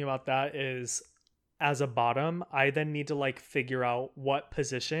start talking about that, is as a bottom, I then need to like figure out what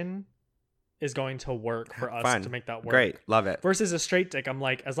position is going to work for us to make that work. Great. Love it. Versus a straight dick, I'm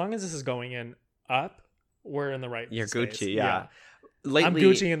like, as long as this is going in up, we're in the right You're space. Gucci, yeah. Lately, I'm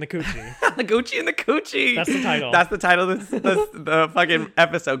Gucci in the coochie. Gucci in the coochie. That's the title. That's the title of the fucking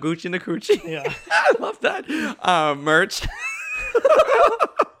episode. Gucci in the coochie. Yeah. I love that. Merch.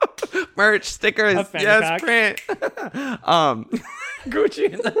 Merch, stickers. Yes, print. Gucci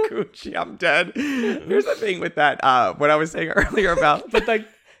in the coochie. I'm dead. Here's the thing with that. What I was saying earlier about. But like,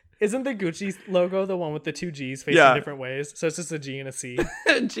 isn't the Gucci logo the one with the 2 G's facing different ways? So it's just a G and a C.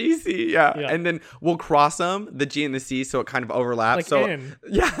 GC, yeah. And then we'll cross them, the G and the C, so it kind of overlaps. Like so in.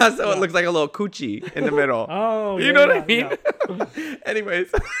 It looks like a little coochie in the middle. Oh, you know what I mean? Yeah.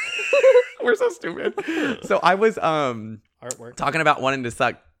 Anyways, we're so stupid. So I was artwork talking about wanting to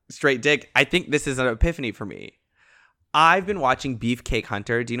suck straight dick. I think this is an epiphany for me. I've been watching Beefcake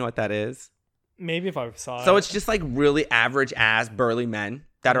Hunter. Do you know what that is? Maybe if I saw it. So it's just like really average ass burly men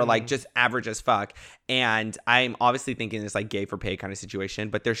that are like just average as fuck. And I'm obviously thinking it's like gay for pay kind of situation,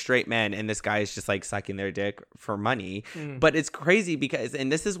 but they're straight men and this guy is just like sucking their dick for money. But it's crazy because,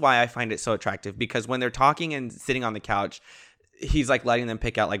 and this is why I find it so attractive, because when they're talking and sitting on the couch, he's like letting them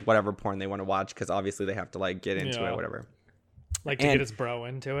pick out like whatever porn they want to watch, because obviously they have to like get into it or whatever. Like to get his bro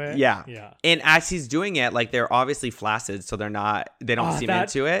into it. Yeah. And as he's doing it, like they're obviously flaccid, so they don't seem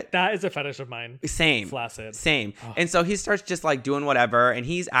into it. That is a fetish of mine. Same. Flaccid. Same. Oh. And so he starts just like doing whatever, and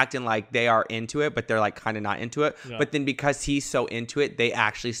he's acting like they are into it, but they're like kind of not into it. Yeah. But then because he's so into it, they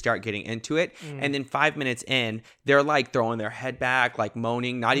actually start getting into it. And then 5 minutes in, they're like throwing their head back, like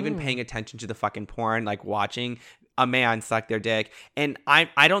moaning, not even paying attention to the fucking porn, like watching a man suck their dick. And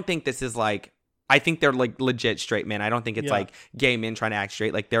I don't think this is like, I think they're like legit straight men. I don't think it's like gay men trying to act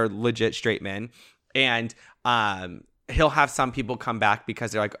straight. Like they're legit straight men. And he'll have some people come back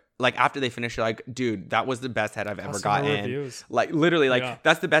because they're like after they finish, they're like, dude, that was the best head I've ever gotten. Reviews. Like literally, like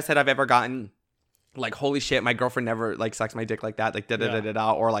that's the best head I've ever gotten. like, holy shit, my girlfriend never like sucks my dick like that, like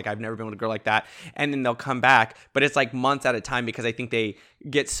da, or like I've never been with a girl like that. And then they'll come back, but it's like months at a time because I think they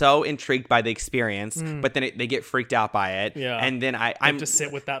get so intrigued by the experience, but then they get freaked out by it. Yeah. And then I'm just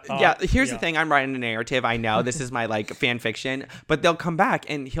sit with that thought. Yeah. Here's the thing. I'm writing a narrative. I know this is my like fan fiction, but they'll come back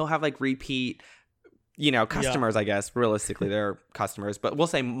and he'll have like repeat, you know, customers, I guess. Realistically, they're customers, but we'll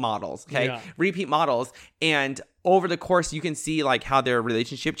say models. Okay. Yeah. Repeat models. And over the course, you can see like how their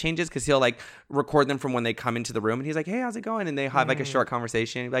relationship changes because he'll like record them from when they come into the room and he's like, hey, how's it going? And they have like a short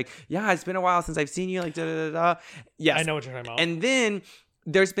conversation. Like, yeah, it's been a while since I've seen you. Like, Yes. I know what you're talking about. And then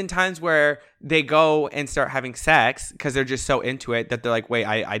there's been times where they go and start having sex because they're just so into it that they're like, wait,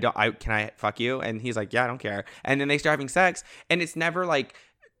 can I fuck you? And he's like, yeah, I don't care. And then they start having sex and it's never like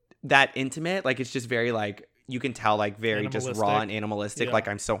that intimate. Like, it's just very like, you can tell like very just raw and animalistic. Yeah. Like,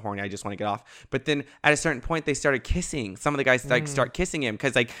 I'm so horny, I just want to get off. But then at a certain point they started kissing. Some of the guys like start kissing him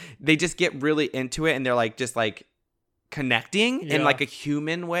because like they just get really into it and they're like just like connecting in like a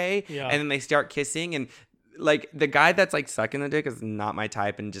human way. Yeah. And then they start kissing and like the guy that's like sucking the dick is not my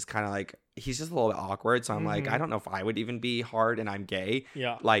type and just kind of like he's just a little bit awkward. So I'm like, I don't know if I would even be hard and I'm gay.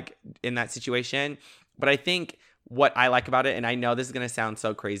 Yeah. Like in that situation. But I think what I like about it, and I know this is going to sound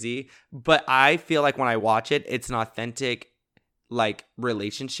so crazy, but I feel like when I watch it, it's an authentic like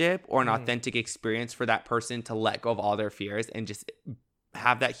relationship or an authentic experience for that person to let go of all their fears and just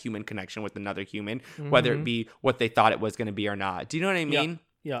have that human connection with another human, whether it be what they thought it was going to be or not. Do you know what I mean?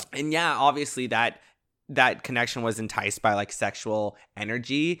 Yeah. And yeah, obviously that connection was enticed by like sexual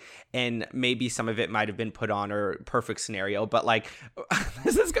energy and maybe some of it might have been put on or perfect scenario, but like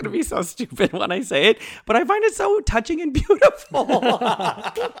this is going to be so stupid when I say it, but I find it so touching and beautiful.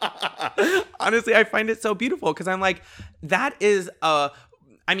 Honestly, I find it so beautiful because I'm like, that is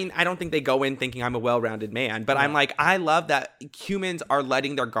I mean, I don't think they go in thinking I'm a well-rounded man, but I'm like, I love that humans are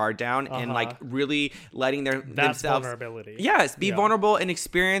letting their guard down and like really letting themselves vulnerability. Yes, be vulnerable and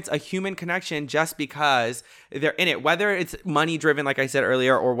experience a human connection just because they're in it. Whether it's money driven, like I said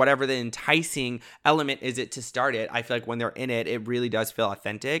earlier, or whatever the enticing element is it to start it. I feel like when they're in it, it really does feel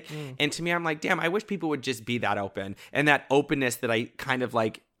authentic. And to me, I'm like, damn, I wish people would just be that open. And that openness that I kind of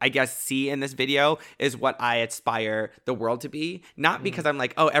like, I guess, see in this video is what I aspire the world to be. Not because I'm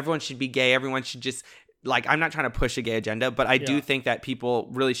like, oh, everyone should be gay. Everyone should just like, I'm not trying to push a gay agenda, but I do think that people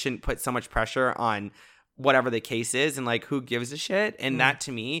really shouldn't put so much pressure on whatever the case is and like who gives a shit. And that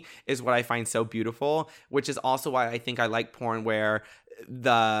to me is what I find so beautiful, which is also why I think I like porn where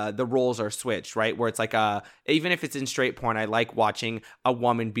the roles are switched, right? Where it's like even if it's in straight porn, I like watching a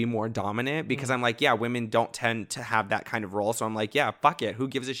woman be more dominant because I'm like, yeah, women don't tend to have that kind of role. So I'm like, yeah, fuck it. Who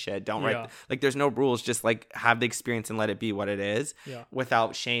gives a shit? Don't write like there's no rules, just like have the experience and let it be what it is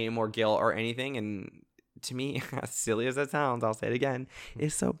without shame or guilt or anything. And to me, as silly as that sounds, I'll say it again,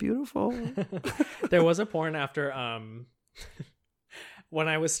 it's so beautiful. There was a porn after when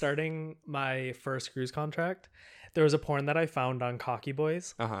I was starting my first cruise contract. There was a porn that I found on Cocky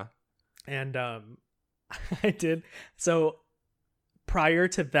Boys. And I did. So prior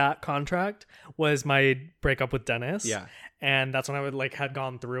to that contract was my breakup with Dennis. Yeah. And that's when I would like had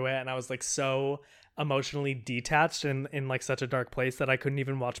gone through it. And I was like so emotionally detached and in like such a dark place that I couldn't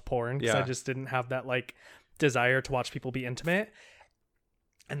even watch porn because I just didn't have that like desire to watch people be intimate.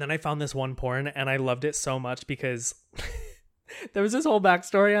 And then I found this one porn and I loved it so much because there was this whole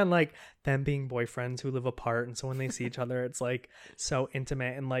backstory on like them being boyfriends who live apart, and so when they see each other it's like so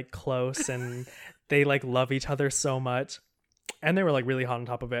intimate and like close and they like love each other so much, and they were like really hot on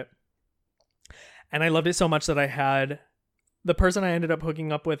top of it. And I loved it so much that I had the person I ended up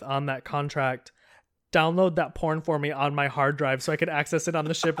hooking up with on that contract download that porn for me on my hard drive so I could access it on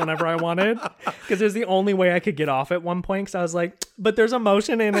the ship whenever I wanted, because it was the only way I could get off at one point because I was like, but there's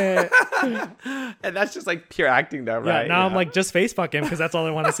emotion in it. And that's just like pure acting though, right? Yeah, now I'm like, just face fuck him because that's all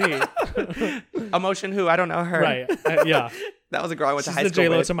I want to see. Emotion who? I don't know her. Right. Yeah. That was a girl I went to high She's school the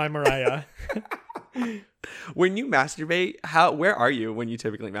J-Lo with. to my Mariah. When you masturbate, where are you when you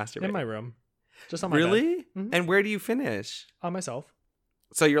typically masturbate? In my room. Just on my Really? bed. Mm-hmm. And where do you finish? On myself.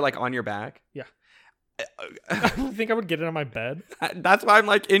 So you're like on your back? Yeah. I think I would get it on my bed. That's why I'm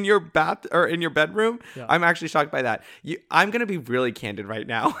like in your bath or in your bedroom. Yeah. I'm actually shocked by that. I'm gonna be really candid right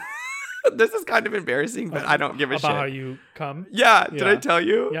now. This is kind of embarrassing, but I don't give a shit. About how you come? Yeah. Did I tell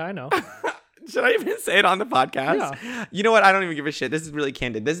you? Yeah, I know. Should I even say it on the podcast? Yeah. You know what? I don't even give a shit. This is really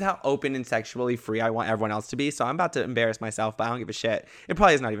candid. This is how open and sexually free I want everyone else to be. So I'm about to embarrass myself, but I don't give a shit. It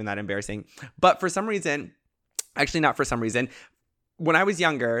probably is not even that embarrassing. But for some reason, actually not for some reason, when I was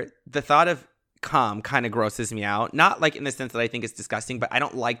younger, the thought of cum kind of grosses me out. Not like in the sense that I think it's disgusting, but I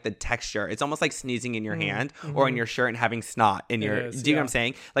don't like the texture. It's almost like sneezing in your hand or in your shirt and having snot in your. Is, do you know what I'm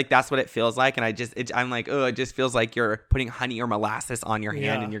saying? Like that's what it feels like, and I'm like, oh, it just feels like you're putting honey or molasses on your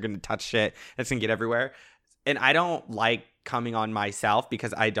hand, and you're gonna touch shit. It's gonna get everywhere. And I don't like coming on myself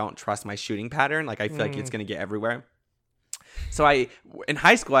because I don't trust my shooting pattern. Like I feel like it's gonna get everywhere. So in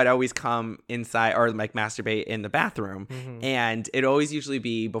high school, I'd always come inside or like masturbate in the bathroom, and it'd always usually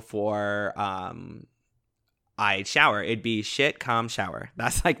be before I'd shower. It'd be shit, cum, shower.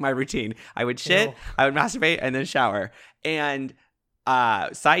 That's like my routine. I would shit, I would masturbate, and then shower. And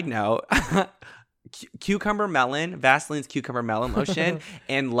side note, cucumber melon, Vaseline's cucumber melon lotion,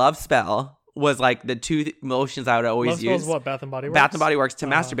 and Love Spell was like the two lotions I would always use. What, Bath and Body Works? Bath and Body Works to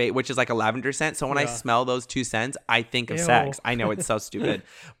masturbate, which is like a lavender scent. So when I smell those two scents, I think of sex. I know it's so stupid,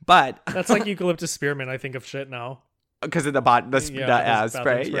 but that's like eucalyptus spearmint. I think of shit now because of the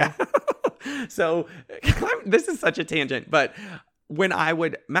spray. Yeah. So this is such a tangent, but when I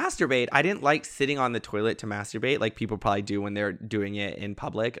would masturbate, I didn't like sitting on the toilet to masturbate like people probably do when they're doing it in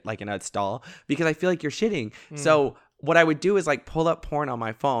public, like in a stall, because I feel like you're shitting. So what I would do is like pull up porn on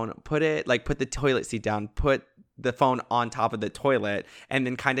my phone, put the toilet seat down, put the phone on top of the toilet, and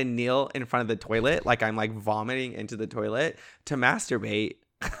then kind of kneel in front of the toilet like I'm like vomiting into the toilet to masturbate.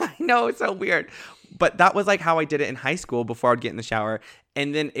 I know, it's so weird. But that was like how I did it in high school before I'd get in the shower.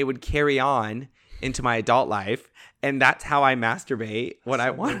 And then it would carry on into my adult life. And that's how I masturbate when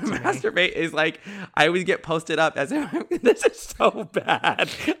I want to masturbate is like I always get posted up as if this is so bad.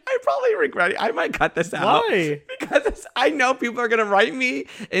 I probably regret it. I might cut this out. Why? Because I know people are going to write me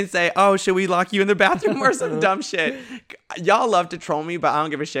and say, oh, should we lock you in the bathroom or some dumb shit? Y'all love to troll me, but I don't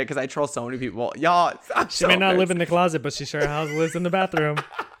give a shit because I troll so many people. Y'all. She may not live in the closet, but she sure lives in the bathroom.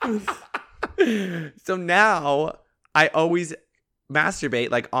 So now I always masturbate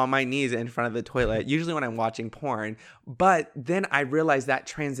like on my knees in front of the toilet, usually when I'm watching porn. But then I realized that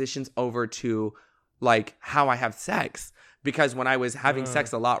transitions over to like how I have sex, because when I was having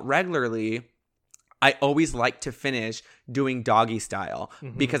sex a lot regularly, I always like to finish doing doggy style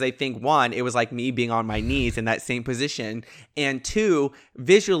because I think one, it was like me being on my knees in that same position, and two,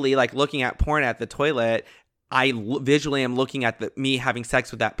 visually like looking at porn at the toilet, I visually am looking at me having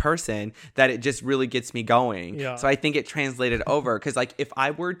sex with that person, that it just really gets me going. Yeah. So I think it translated over, because like if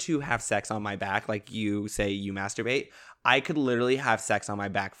I were to have sex on my back, like you say you masturbate, I could literally have sex on my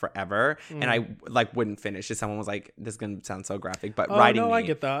back forever, and I like wouldn't finish if someone was like, this is gonna sound so graphic, but riding me. I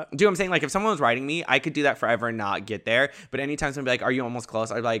get that. Do you know what I'm saying? Like if someone was riding me, I could do that forever and not get there. But anytime someone would be like, are you almost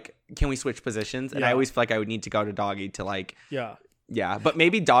close? I'd be like, can we switch positions? And I always feel like I would need to go to doggy to like yeah, but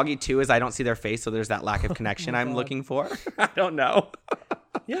maybe doggy too is I don't see their face, so there's that lack of connection I'm looking for. I don't know.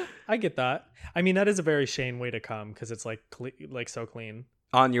 Yeah, I get that. I mean, that is a very Shane way to come, because it's like so clean.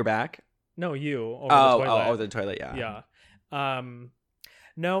 On your back? No, you over the toilet. Oh, the toilet, yeah. Yeah.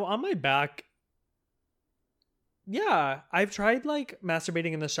 No, on my back. Yeah, I've tried like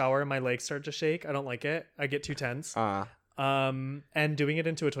masturbating in the shower and my legs start to shake. I don't like it. I get too tense. And doing it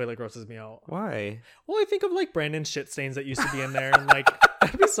into a toilet grosses me out. Why? Well, I think of like Brandon's shit stains that used to be in there, and like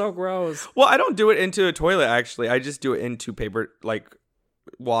that'd be so gross. Well, I don't do it into a toilet actually. I just do it into paper, like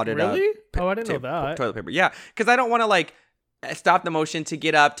wadded up. Really? Oh, I didn't know that. Toilet paper. Yeah, because I don't want to like stop the motion to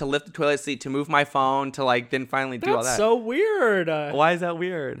get up, to lift the toilet seat, to move my phone, to like then finally do all that. That's so weird. Why is that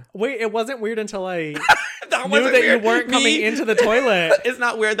weird? Wait, it wasn't weird until I that knew that weird. You weren't coming into the toilet. It's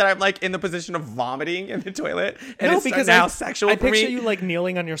not weird that I'm like in the position of vomiting in the toilet, and no, it's because now sexual I for me. picture you like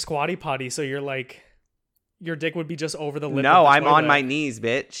kneeling on your squatty potty, so you're like, your dick would be just over the lip. No, of the I'm toilet. on my knees,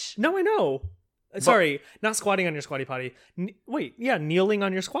 bitch. No, I know. Sorry, not squatting on your squatty potty. Kneeling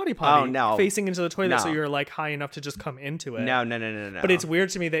on your squatty potty. Oh, no. Facing into the toilet, No. so you're like high enough to just come into it. No. But it's weird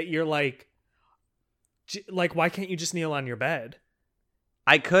to me that you're like, why can't you just kneel on your bed?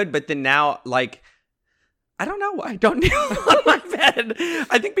 I could, but then now, like, I don't know. I don't kneel on my bed.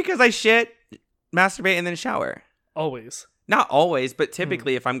 I think because I shit, masturbate, and then shower. Always. Not always, but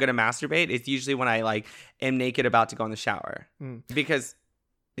typically if I'm going to masturbate, it's usually when I like am naked about to go in the shower. Because...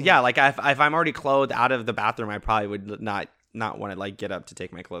 yeah, like if I'm already clothed out of the bathroom, I probably would not want to like get up to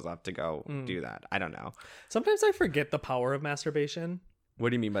take my clothes off to go do that. I don't know. Sometimes I forget the power of masturbation. What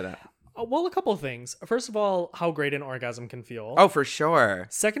do you mean by that? Well, a couple of things. First of all, how great an orgasm can feel. Oh, for sure.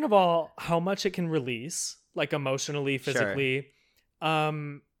 Second of all, how much it can release, like emotionally, physically.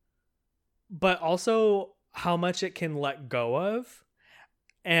 Sure. But also how much it can let go of.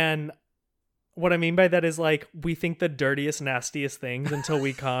 And what I mean by that is like we think the dirtiest, nastiest things until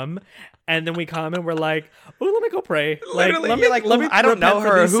we come, and then we come and we're like, "Oh, let me go pray." Literally, let me. I don't know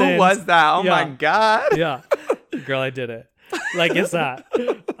her. Who sins. was that? Oh my god. Yeah, girl, I did it. Like it's that.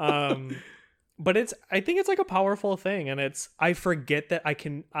 But I think it's like a powerful thing, and I forget that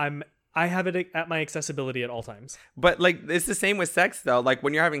I have it at my accessibility at all times. But like it's the same with sex though. Like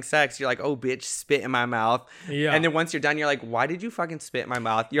when you're having sex, you're like, "Oh, bitch, spit in my mouth." Yeah. And then once you're done, you're like, "Why did you fucking spit in my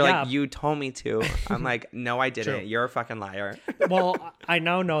mouth?" You're Yeah. like, "You told me to." I'm like, "No, I didn't. True. You're a fucking liar." Well, I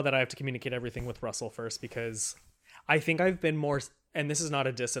now know that I have to communicate everything with Russell first, because I think I've been more, and this is not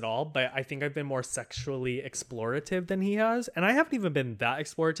a diss at all, but I think I've been more sexually explorative than he has. And I haven't even been that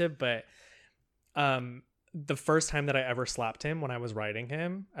explorative, but the first time that I ever slapped him when I was riding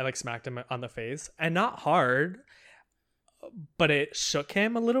him, I like smacked him on the face, and not hard, but it shook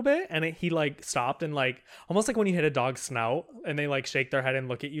him a little bit, and he like stopped, and like almost like when you hit a dog's snout and they like shake their head and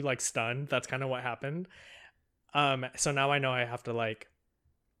look at you like stunned. That's kind of what happened. So now I know I have to like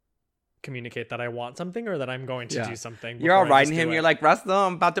communicate that I want something or that I'm going to do something. You're all before I riding just do him. it. You're like, "Russell,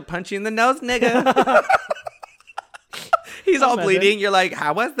 I'm about to punch you in the nose, nigga." He's all bleeding. You're like,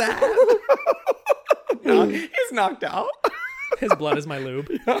 "How was that?" He's knocked out. His blood is my lube.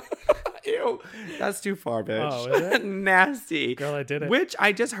 Ew, that's too far, bitch. Oh, is it? Nasty. Girl, I did it. Which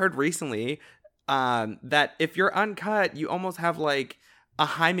I just heard recently, that if you're uncut, you almost have like a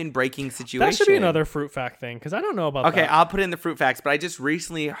hymen breaking situation. That should be another fruit fact thing, because I don't know about that. Okay, I'll put in the fruit facts, but I just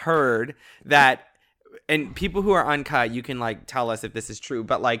recently heard that, and people who are uncut, you can like tell us if this is true,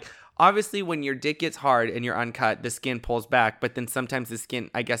 but like obviously when your dick gets hard and you're uncut, the skin pulls back, but then sometimes the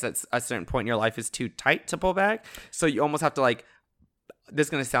skin, I guess at a certain point in your life, is too tight to pull back. So you almost have to like, this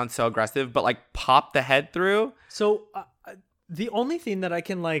is going to sound so aggressive, but like pop the head through. So the only thing that I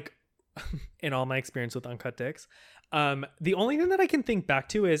can like, in all my experience with uncut dicks, the only thing that I can think back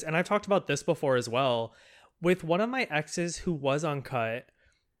to is, and I've talked about this before as well, with one of my exes who was uncut,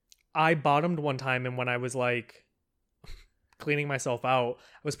 I bottomed one time, and when I was like cleaning myself out,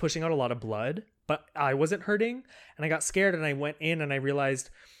 I was pushing out a lot of blood, but I wasn't hurting, and I got scared, and I went in and I realized,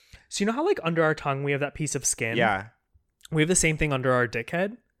 so you know how like under our tongue we have that piece of skin? Yeah. We have the same thing under our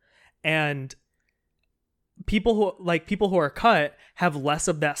dickhead, and people who are cut have less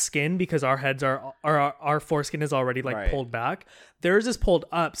of that skin because our heads our foreskin is already like Right. pulled back. Theirs is pulled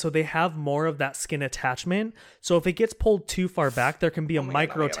up, so they have more of that skin attachment. So if it gets pulled too far back, there can be a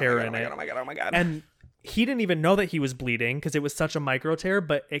micro tear in it. Oh my God. And he didn't even know that he was bleeding because it was such a micro tear,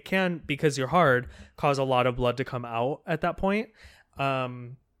 but it can, because you're hard, cause a lot of blood to come out at that point.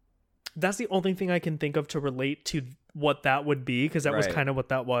 That's the only thing I can think of to relate to what that would be, because that was Right. kind of what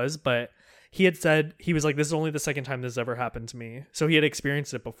that was. But he had said, he was like, this is only the second time this has ever happened to me. So he had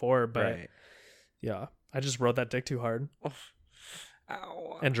experienced it before, but Right. yeah, I just rode that dick too hard.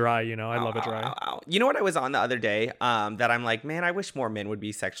 Ow. And dry, you know, I love it Ow, dry. ow, ow. You know what I was on the other day? That I'm like, man, I wish more men would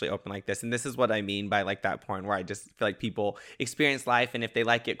be sexually open like this. And this is what I mean by like that porn where I just feel like people experience life, and if they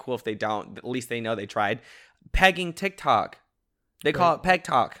like it, cool. If they don't, at least they know they tried. Pegging TikTok. They call it peg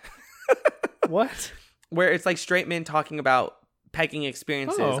talk. What? Where it's like straight men talking about pegging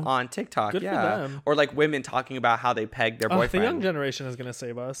experiences on TikTok. Good for yeah. them. Or like women talking about how they peg their The boyfriend. young generation is going to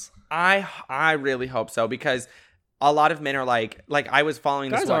save us. I really hope so, because a lot of men are like I was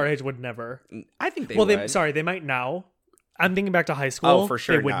following this Guys one. our age would never. I think they Well, would. they might now. I'm thinking back to high school. Oh, for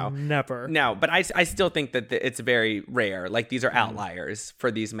sure They would now. never. No, but I still think that it's very rare. Like these are outliers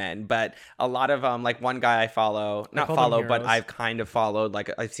for these men. But a lot of like one guy I follow, not call them follow, but heroes. I've kind of followed. Like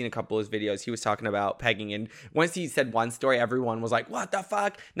I've seen a couple of his videos. He was talking about pegging, and once he said one story, everyone was like, "What the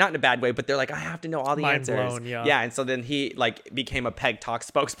fuck?" Not in a bad way, but they're like, "I have to know all the Mind answers." blown, yeah. Yeah, and so then he like became a Peg Talk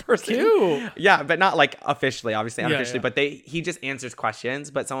spokesperson. Cute. Yeah, but not like officially, obviously unofficially. yeah. But he just answers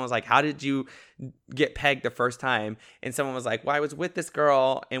questions. But someone was like, "How did you get pegged the first time?" And someone was like, "Well, I was with this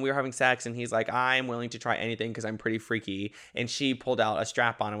girl and we were having sex," and he's like, "I'm willing to try anything because I'm pretty freaky." And she pulled out a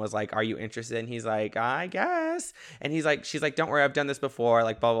strap on and was like, "Are you interested?" And he's like, "I guess." And she's like, "Don't worry, I've done this before,"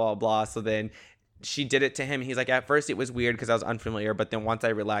 like blah blah blah. So then she did it to him. He's like, "At first it was weird because I was unfamiliar, but then once I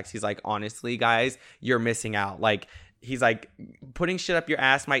relaxed," he's like, "Honestly, guys, you're missing out." Like he's like, putting shit up your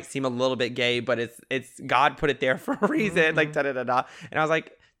ass might seem a little bit gay, but it's God put it there for a reason. Like da da da da. And I was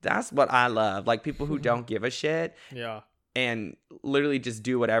like, that's what I love. Like people who don't give a shit Yeah. and literally just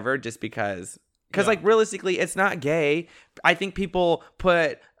do whatever just because. Because Yeah. like realistically, it's not gay. I think people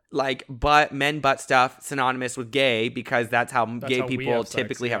put like men butt stuff synonymous with gay because that's how gay how we people have sex,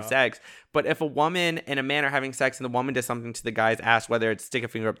 typically have yeah. sex. But if a woman and a man are having sex and the woman does something to the guy's ass, whether it's stick a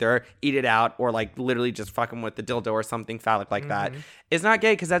finger up there, eat it out, or like literally just fuck him with the dildo or something phallic like that, it's not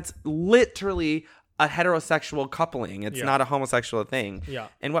gay because that's literally a heterosexual coupling. It's Yeah. not a homosexual thing. Yeah.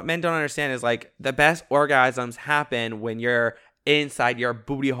 And what men don't understand is like the best orgasms happen when you're inside your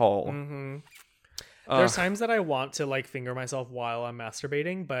booty hole. There's times that I want to like finger myself while I'm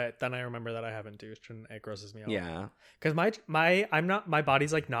masturbating, but then I remember that I haven't douched and it grosses me out. Yeah. Because my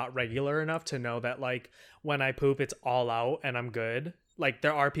body's like not regular enough to know that like when I poop it's all out and I'm good. Like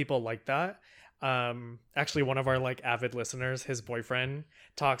there are people like that. Actually one of our like avid listeners, his boyfriend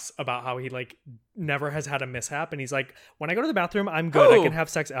talks about how he like never has had a mishap, and he's like, when I go to the bathroom I'm good. I can have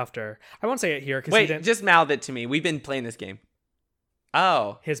sex after. I won't say it here because Wait, just mouth it to me. We've been playing this game.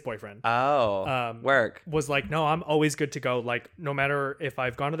 Oh. His boyfriend. Work. Was like, no, I'm always good to go. Like, no matter if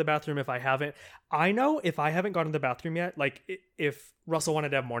I've gone to the bathroom, if I haven't. I know if I haven't gone to the bathroom yet, like, if Russell wanted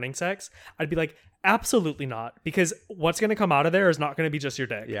to have morning sex, I'd be like, absolutely not. Because what's going to come out of there is not going to be just your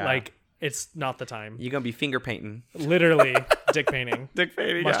dick. Yeah. Like, it's not the time. You're going to be finger painting. Literally, dick painting. Dick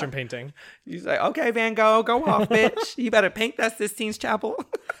painting, Mushroom painting. He's like, okay, Van Gogh, go off, bitch. You better paint that Sistine's Chapel.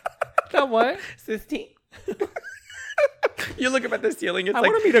 That what? Sistine. You look up at the ceiling. It's I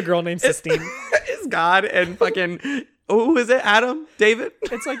like, want to meet a girl named Sistine. It's God and fucking, who is it? Adam? David?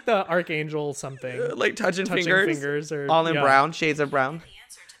 It's like the Archangel something. Like touching fingers or all in brown, shades of brown.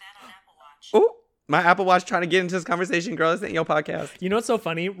 Oh, my Apple Watch trying to get into this conversation, girl. This ain't your podcast. You know what's so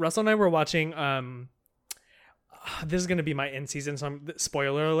funny? Russell and I were watching. This is gonna be my end season, so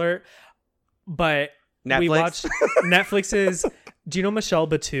spoiler alert. But Netflix? we watched Netflix's. Do you know Michelle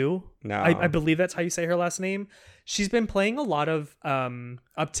Batu? No, I believe that's how you say her last name. She's been playing a lot of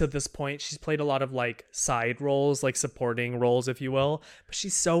up to this point. She's played a lot of like side roles, like supporting roles, if you will. But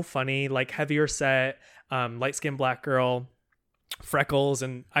she's so funny, like heavier set, light skinned black girl. Freckles,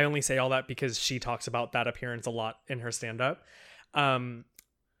 and I only say all that because she talks about that appearance a lot in her stand-up.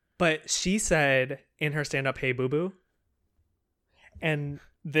 But she said in her stand-up, "Hey, boo boo," and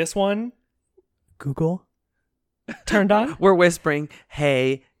this one, Google, turned on. We're whispering,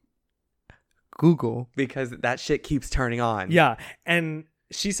 "Hey, Google," because that shit keeps turning on. Yeah, and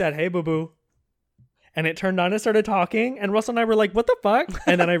she said, "Hey, boo boo." And it turned on and started talking. And Russell and I were like, what the fuck?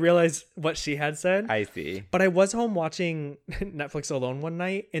 And then I realized what she had said. I see. But I was home watching Netflix alone one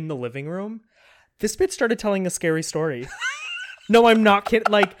night in the living room. This bitch started telling a scary story. No, I'm not kidding.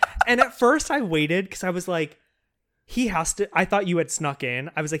 Like, and at first I waited because I was like, he has to. I thought you had snuck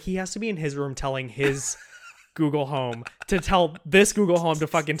in. I was like, he has to be in his room telling his Google Home to tell this Google Home to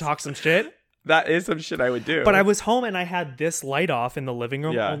fucking talk some shit. That is some shit I would do. But I was home and I had this light off in the living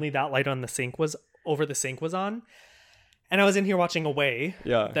room. Yeah. Only that light on the sink was over the sink was on, and I was in here watching Away,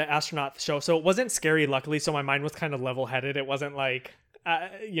 the astronaut show, so it wasn't scary, luckily, so my mind was kind of level-headed. It wasn't like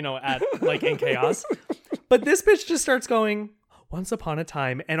at like in chaos. But this bitch just starts going, once upon a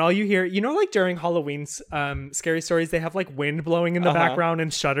time, and all you hear, like during Halloween's scary stories, they have like wind blowing in the background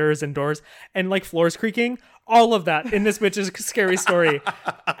and shutters and doors and like floors creaking, all of that in this bitch's scary story.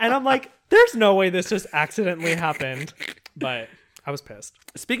 And I'm like, there's no way this just accidentally happened. But I was pissed.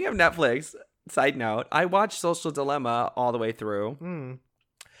 Speaking of Netflix, side note, I watched Social Dilemma all the way through.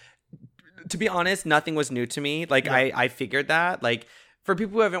 To be honest, nothing was new to me. Like, yeah. I figured that. Like, for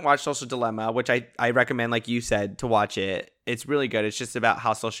people who haven't watched Social Dilemma, which I recommend, like you said, to watch it, it's really good. It's just about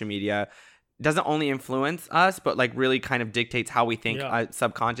how social media doesn't only influence us, but, like, really kind of dictates how we think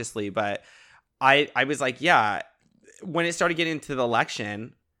subconsciously. But I was like, yeah, when it started getting into the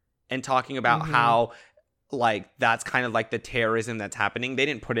election and talking about how, like, that's kind of like the terrorism that's happening. They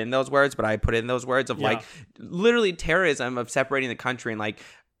didn't put in those words, but I put in those words of like literally terrorism of separating the country and like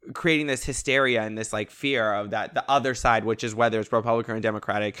creating this hysteria and this like fear of that the other side, which is whether it's Republican or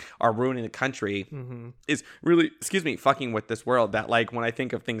Democratic, are ruining the country, is really, fucking with this world. That like when I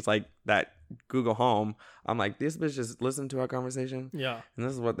think of things like that Google Home, I'm like, this bitch just listened to our conversation. Yeah. And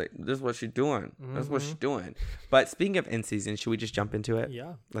this is what she's doing. That's what she's doing. But speaking of in season, should we just jump into it?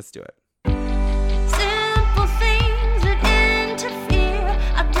 Yeah. Let's do it.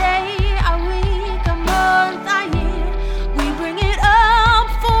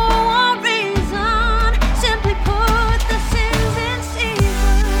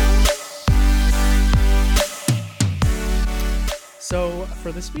 So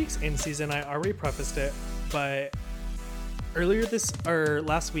for this week's in season, I already prefaced it, but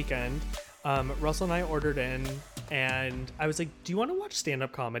last weekend, Russell and I ordered in, and I was like, do you want to watch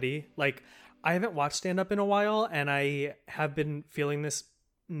stand-up comedy? Like, I haven't watched stand-up in a while, and I have been feeling this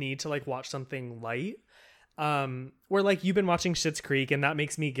need to like watch something light. Where like you've been watching Schitt's Creek, and that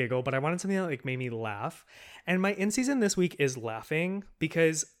makes me giggle, but I wanted something that like made me laugh. And my in season this week is laughing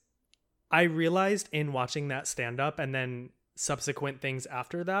because I realized in watching that stand-up and then subsequent things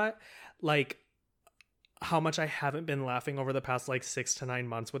after that, like how much I haven't been laughing over the past like 6 to 9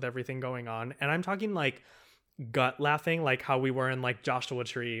 months with everything going on. And I'm talking like gut laughing, like how we were in like Joshua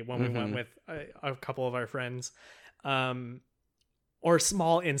Tree when we went with a couple of our friends, or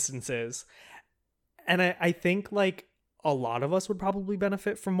small instances. And I think like a lot of us would probably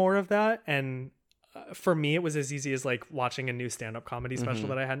benefit from more of that. And for me, it was as easy as like watching a new stand-up comedy special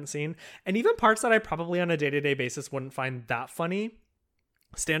that I hadn't seen. And even parts that I probably on a day-to-day basis wouldn't find that funny.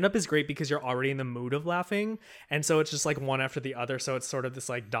 Stand-up is great because you're already in the mood of laughing. And so it's just like one after the other. So it's sort of this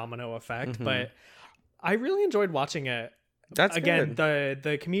like domino effect. But I really enjoyed watching it. That's again, good.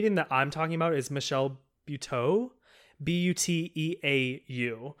 the comedian that I'm talking about is Michelle Buteau, Buteau.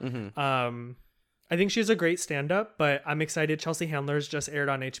 I think she's a great stand-up, but I'm excited. Chelsea Handler's just aired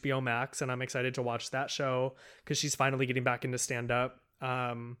on HBO Max, and I'm excited to watch that show because she's finally getting back into stand-up.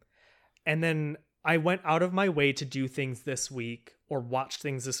 And then I went out of my way to do things this week or watch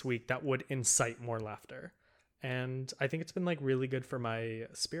things this week that would incite more laughter. And I think it's been like really good for my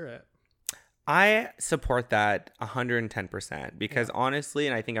spirit. I support that 110% because honestly,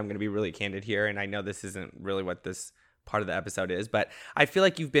 and I think I'm going to be really candid here, and I know this isn't really what this part of the episode is, but I feel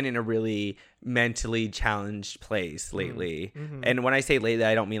like you've been in a really mentally challenged place lately. And when I say lately,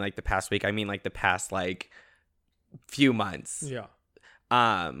 I don't mean like the past week. I mean like the past like few months. Yeah.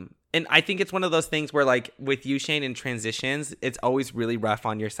 And I think it's one of those things where like with you, Shane, in transitions, it's always really rough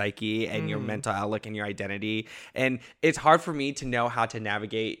on your psyche and your mental outlook and your identity. And it's hard for me to know how to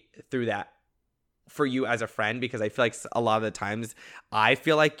navigate through that for you as a friend, because I feel like a lot of the times I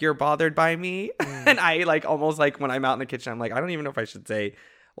feel like you're bothered by me. And I like almost like when I'm out in the kitchen, I'm like, I don't even know if I should say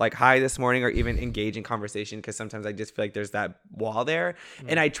like hi this morning or even engage in conversation, because sometimes I just feel like there's that wall there.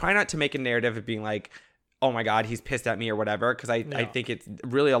 And I try not to make a narrative of being like, oh my God, he's pissed at me or whatever. Because I think it's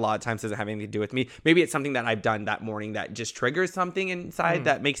really a lot of times doesn't have anything to do with me. Maybe it's something that I've done that morning that just triggers something inside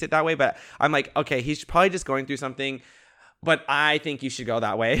that makes it that way. But I'm like, okay, he's probably just going through something. But I think you should go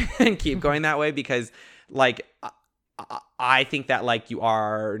that way and keep going that way, because like I think that like you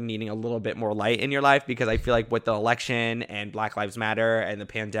are needing a little bit more light in your life, because I feel like with the election and Black Lives Matter and the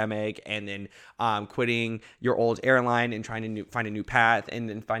pandemic and then quitting your old airline and trying to find a new path and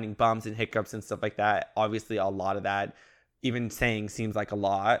then finding bumps and hiccups and stuff like that. Obviously, a lot of that, even saying, seems like a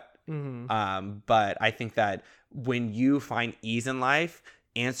lot. But I think that when you find ease in life,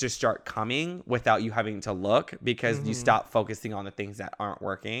 answers start coming without you having to look, because you stop focusing on the things that aren't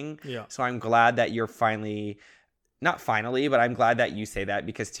working. So I'm glad that you're not finally, but I'm glad that you say that,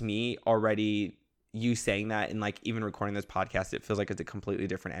 because to me already you saying that and like even recording this podcast, it feels like it's a completely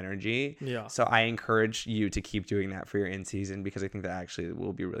different energy. So I encourage you to keep doing that for your in season, because I think that actually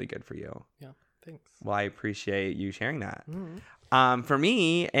will be really good for you. Thanks. Well, I appreciate you sharing that. For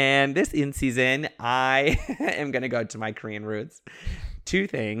me and this in season, I am going to go to my Korean roots. Two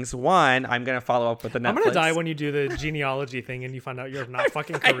things. One, I'm going to follow up with the Netflix. I'm going to die when you do the genealogy thing and you find out you're not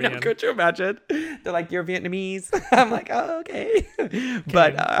fucking Korean. I know, could you imagine? They're like, you're Vietnamese. I'm like, oh, okay.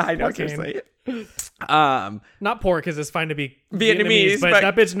 But I know, seriously. Not poor, because it's fine to be Vietnamese, but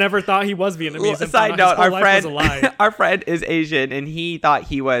that bitch never thought he was Vietnamese. Well, side note, our friend is Asian, and he thought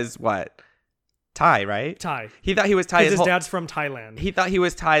he was what? Thai, right? Thai. He thought he was Thai. His dad's from Thailand. He thought he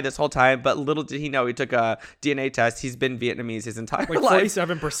was Thai this whole time, but little did he know, he took a DNA test. He's been Vietnamese his entire life.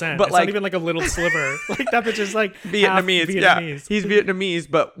 47%. But it's not even like a little sliver. Like that bitch is like Vietnamese. Vietnamese. Yeah, he's Vietnamese,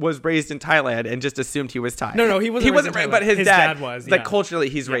 but was raised in Thailand and just assumed he was Thai. No, he wasn't. He wasn't, but his dad was. Like culturally,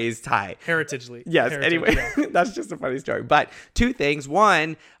 he's raised Thai. Heritagely. Yes. Anyway, that's just a funny story. But two things.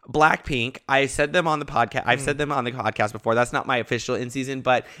 One, Blackpink. I said them on the podcast. I've said them on the podcast before. That's not my official in season,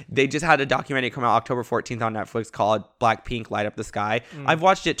 but they just had a documentary come out October 14th on Netflix called Blackpink Light Up the Sky. I've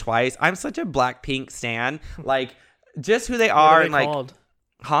watched it twice. I'm such a Blackpink stan. Like just who they are. What are they called?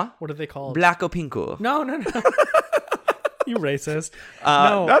 Huh? What are they called? Blackopinku. No. You racist.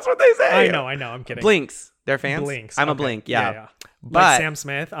 No. That's what they say. I know. I'm kidding. Blinks. They're fans? Blinks. I'm a Blink. Yeah. But like Sam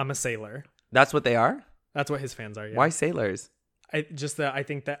Smith, I'm a sailor. That's what they are? That's what his fans are. Yeah. Why sailors? I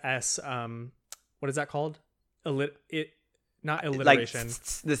think the S, what is that called? Not alliteration. Like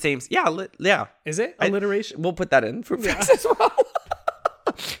the same. Yeah. Is it alliteration? We'll put that in for as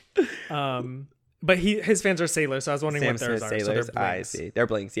well. But his fans are sailors, so I was wondering what theirs are. Sailors, so I see. They're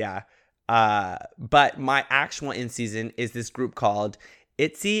Blinks, yeah. But my actual in season is this group called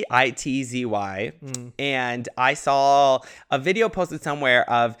ITZY, ITZY, and I saw a video posted somewhere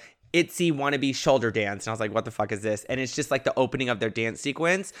of ITZY wannabe shoulder dance, and I was like, what the fuck is this? And it's just like the opening of their dance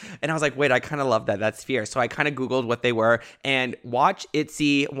sequence, and I was like, wait, I kind of love that. That's fierce. So I kind of googled what they were, and watch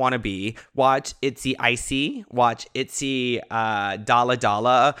ITZY wannabe, watch ITZY icy, watch ITZY Dala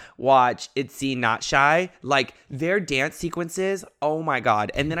Dala, watch ITZY not shy. Like their dance sequences, oh my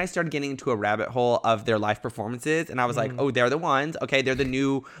god. And then I started getting into a rabbit hole of their live performances, and I was like, oh, they're the ones. Okay, they're the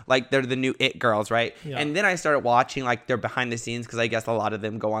new it girls, right? And then I started watching like their behind the scenes, because I guess a lot of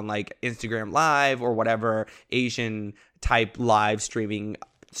them go on like Instagram Live or whatever Asian type live streaming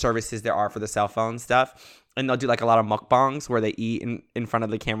services there are for the cell phone stuff. And they'll do like a lot of mukbangs where they eat in front of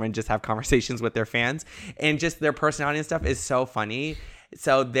the camera and just have conversations with their fans. And just their personality and stuff is so funny.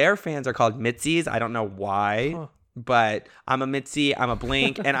 So their fans are called Mitzies. I don't know why, but I'm a Mitzi. I'm a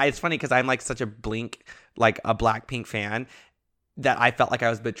Blink. And it's funny because I'm like such a Blink, like a Blackpink fan, that I felt like I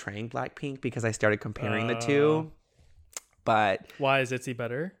was betraying Blackpink because I started comparing the two. But why is Itzy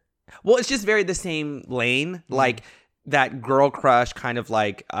better? Well, it's just very the same lane. Like that girl crush kind of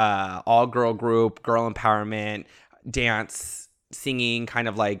like all girl group, girl empowerment, dance, singing, kind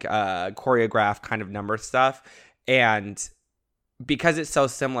of like choreographed kind of number stuff. And because it's so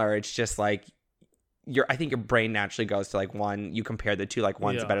similar, it's just like I think your brain naturally goes to like one, you compare the two, like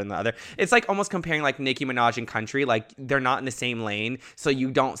one's better than the other. It's like almost comparing like Nicki Minaj and country. Like they're not in the same lane, so you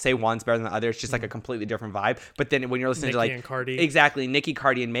don't say one's better than the other. It's just like a completely different vibe. But then when you're listening Nicki to like and Cardi. Exactly, Nicki,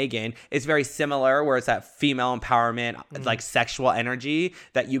 Cardi, and Megan, it's very similar, where it's that female empowerment, like sexual energy,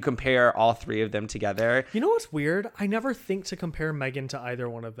 that you compare all three of them together. You know what's weird? I never think to compare Megan to either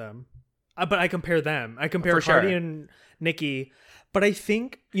one of them, but I compare them. I compare Cardi and Nicki. But I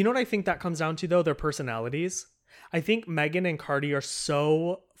think, you know what I think that comes down to, though? Their personalities. I think Megan and Cardi are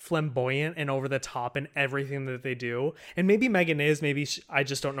so flamboyant and over the top in everything that they do. And maybe Megan is, I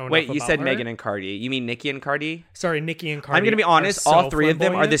just don't know enough about her. Wait, you said Megan and Cardi. You mean Nicki and Cardi? Sorry, Nicki and Cardi. I'm going to be honest, all three of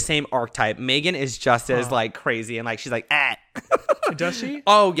them are the same. same archetype. Megan is just as like crazy and like she's like, ah. Does she?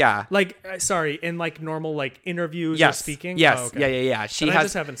 Oh, yeah. Like, sorry, in like normal like interviews or speaking? Yes, oh, okay. yeah. I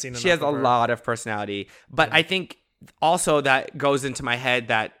just haven't seen enough She has of a her. lot of personality. But I think also that goes into my head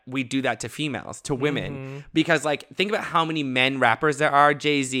that we do that to females, to women, because like think about how many men rappers there are.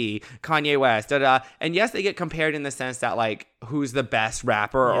 Jay-Z, Kanye West, and yes, they get compared in the sense that like who's the best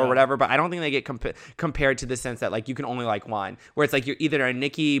rapper or whatever, but I don't think they get compared to the sense that like you can only like one, where it's like you're either a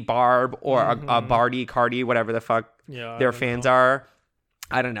Nicki, Barb, or a Barty, Cardi, whatever the fuck their fans are.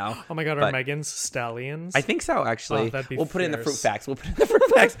 I don't know. Oh my God, are Megan's stallions? I think so, actually. Oh, that'd be we'll put it in the fierce. fruit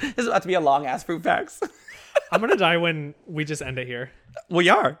facts. This is about to be a long ass fruit facts. I'm gonna die when we just end it here. We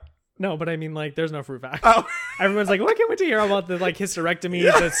are. No, but I mean, like, there's no fruit facts. Oh. Everyone's like, oh, I can't wait to hear about the like hysterectomy,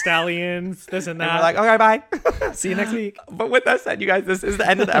 the stallions, this and that. And we're like, okay, bye. See you next week. But with that said, you guys, this is the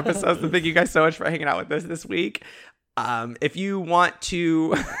end of the episode. So thank you guys so much for hanging out with us this week. If you want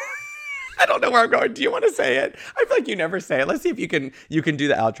to, I don't know where I'm going. Do you want to say it? I feel like you never say it. Let's see if you can do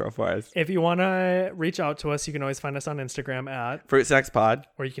the outro for us. If you want to reach out to us, you can always find us on Instagram at Fruit Snacks Pod.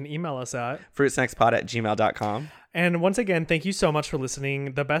 or you can email us at fruitsnackspod@gmail.com. And once again, thank you so much for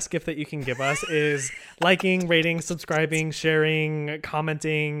listening. The best gift that you can give us is liking, rating, subscribing, sharing,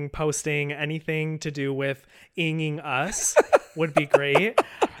 commenting, posting, anything to do with inging us would be great.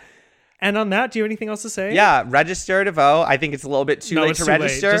 And on that, do you have anything else to say? Yeah, register to vote. I think it's a little bit too late to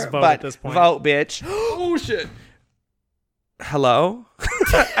register, Just vote but at this point. vote, bitch. Oh, shit. Hello?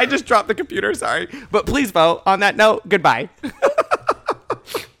 I just dropped the computer, sorry. But please vote. On that note, goodbye.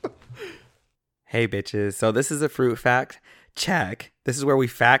 Hey, bitches. So this is a fruit fact check. This is where we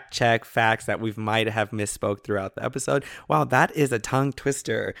fact check facts that we might have misspoke throughout the episode. Wow, that is a tongue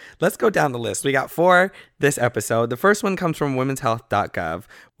twister. Let's go down the list. We got 4 this episode. The first one comes from womenshealth.gov.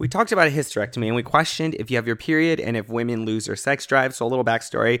 We talked about a hysterectomy and we questioned if you have your period and if women lose their sex drive. So a little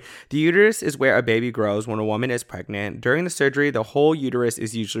backstory. The uterus is where a baby grows when a woman is pregnant. During the surgery, the whole uterus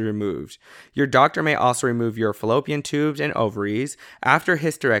is usually removed. Your doctor may also remove your fallopian tubes and ovaries. After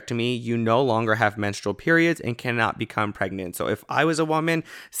hysterectomy, you no longer have menstrual periods and cannot become pregnant. So if I was a woman,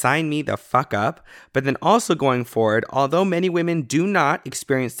 sign me the fuck up. But then also going forward, although many women do not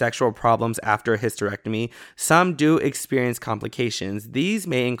experience sexual problems after a hysterectomy, some do experience complications. These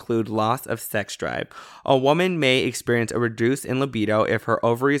may include loss of sex drive. A woman may experience a reduce in libido if her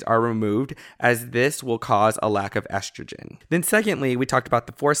ovaries are removed, as this will cause a lack of estrogen. Then secondly, we talked about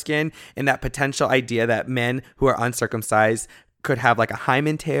the foreskin and that potential idea that men who are uncircumcised could have like a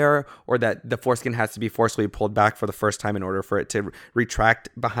hymen tear, or that the foreskin has to be forcibly pulled back for the first time in order for it to retract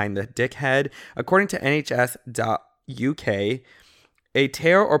behind the dick head. According to NHS.UK, a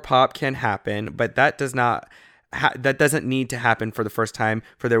tear or pop can happen, but that doesn't need to happen for the first time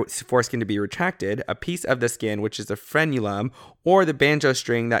for the foreskin to be retracted. A piece of the skin, which is the frenulum, or the banjo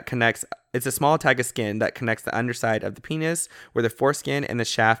string that connects, it's a small tag of skin that connects the underside of the penis where the foreskin and the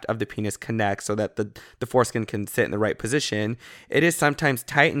shaft of the penis connect so that the foreskin can sit in the right position. It is sometimes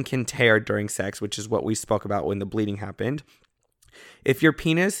tight and can tear during sex, which is what we spoke about when the bleeding happened. If your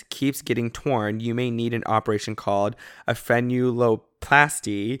penis keeps getting torn, you may need an operation called a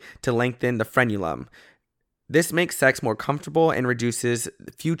frenuloplasty to lengthen the frenulum. This makes sex more comfortable and reduces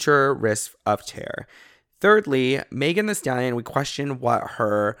future risk of tear. Thirdly, Megan Thee Stallion, we questioned what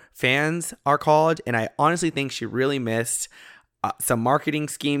her fans are called, and I honestly think she really missed some marketing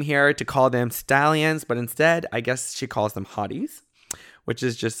scheme here to call them stallions, but instead, I guess she calls them hotties, which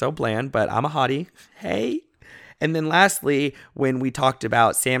is just so bland, but I'm a hottie. Hey. And then lastly, when we talked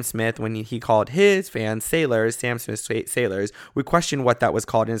about Sam Smith, when he called his fans sailors, Sam Smith sailors, we questioned what that was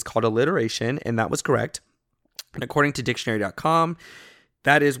called, and it's called alliteration, and that was correct. And according to dictionary.com,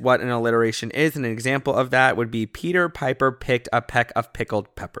 that is what an alliteration is. And an example of that would be Peter Piper picked a peck of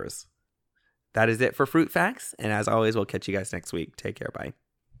pickled peppers. That is it for Fruit Facts. And as always, we'll catch you guys next week. Take care. Bye.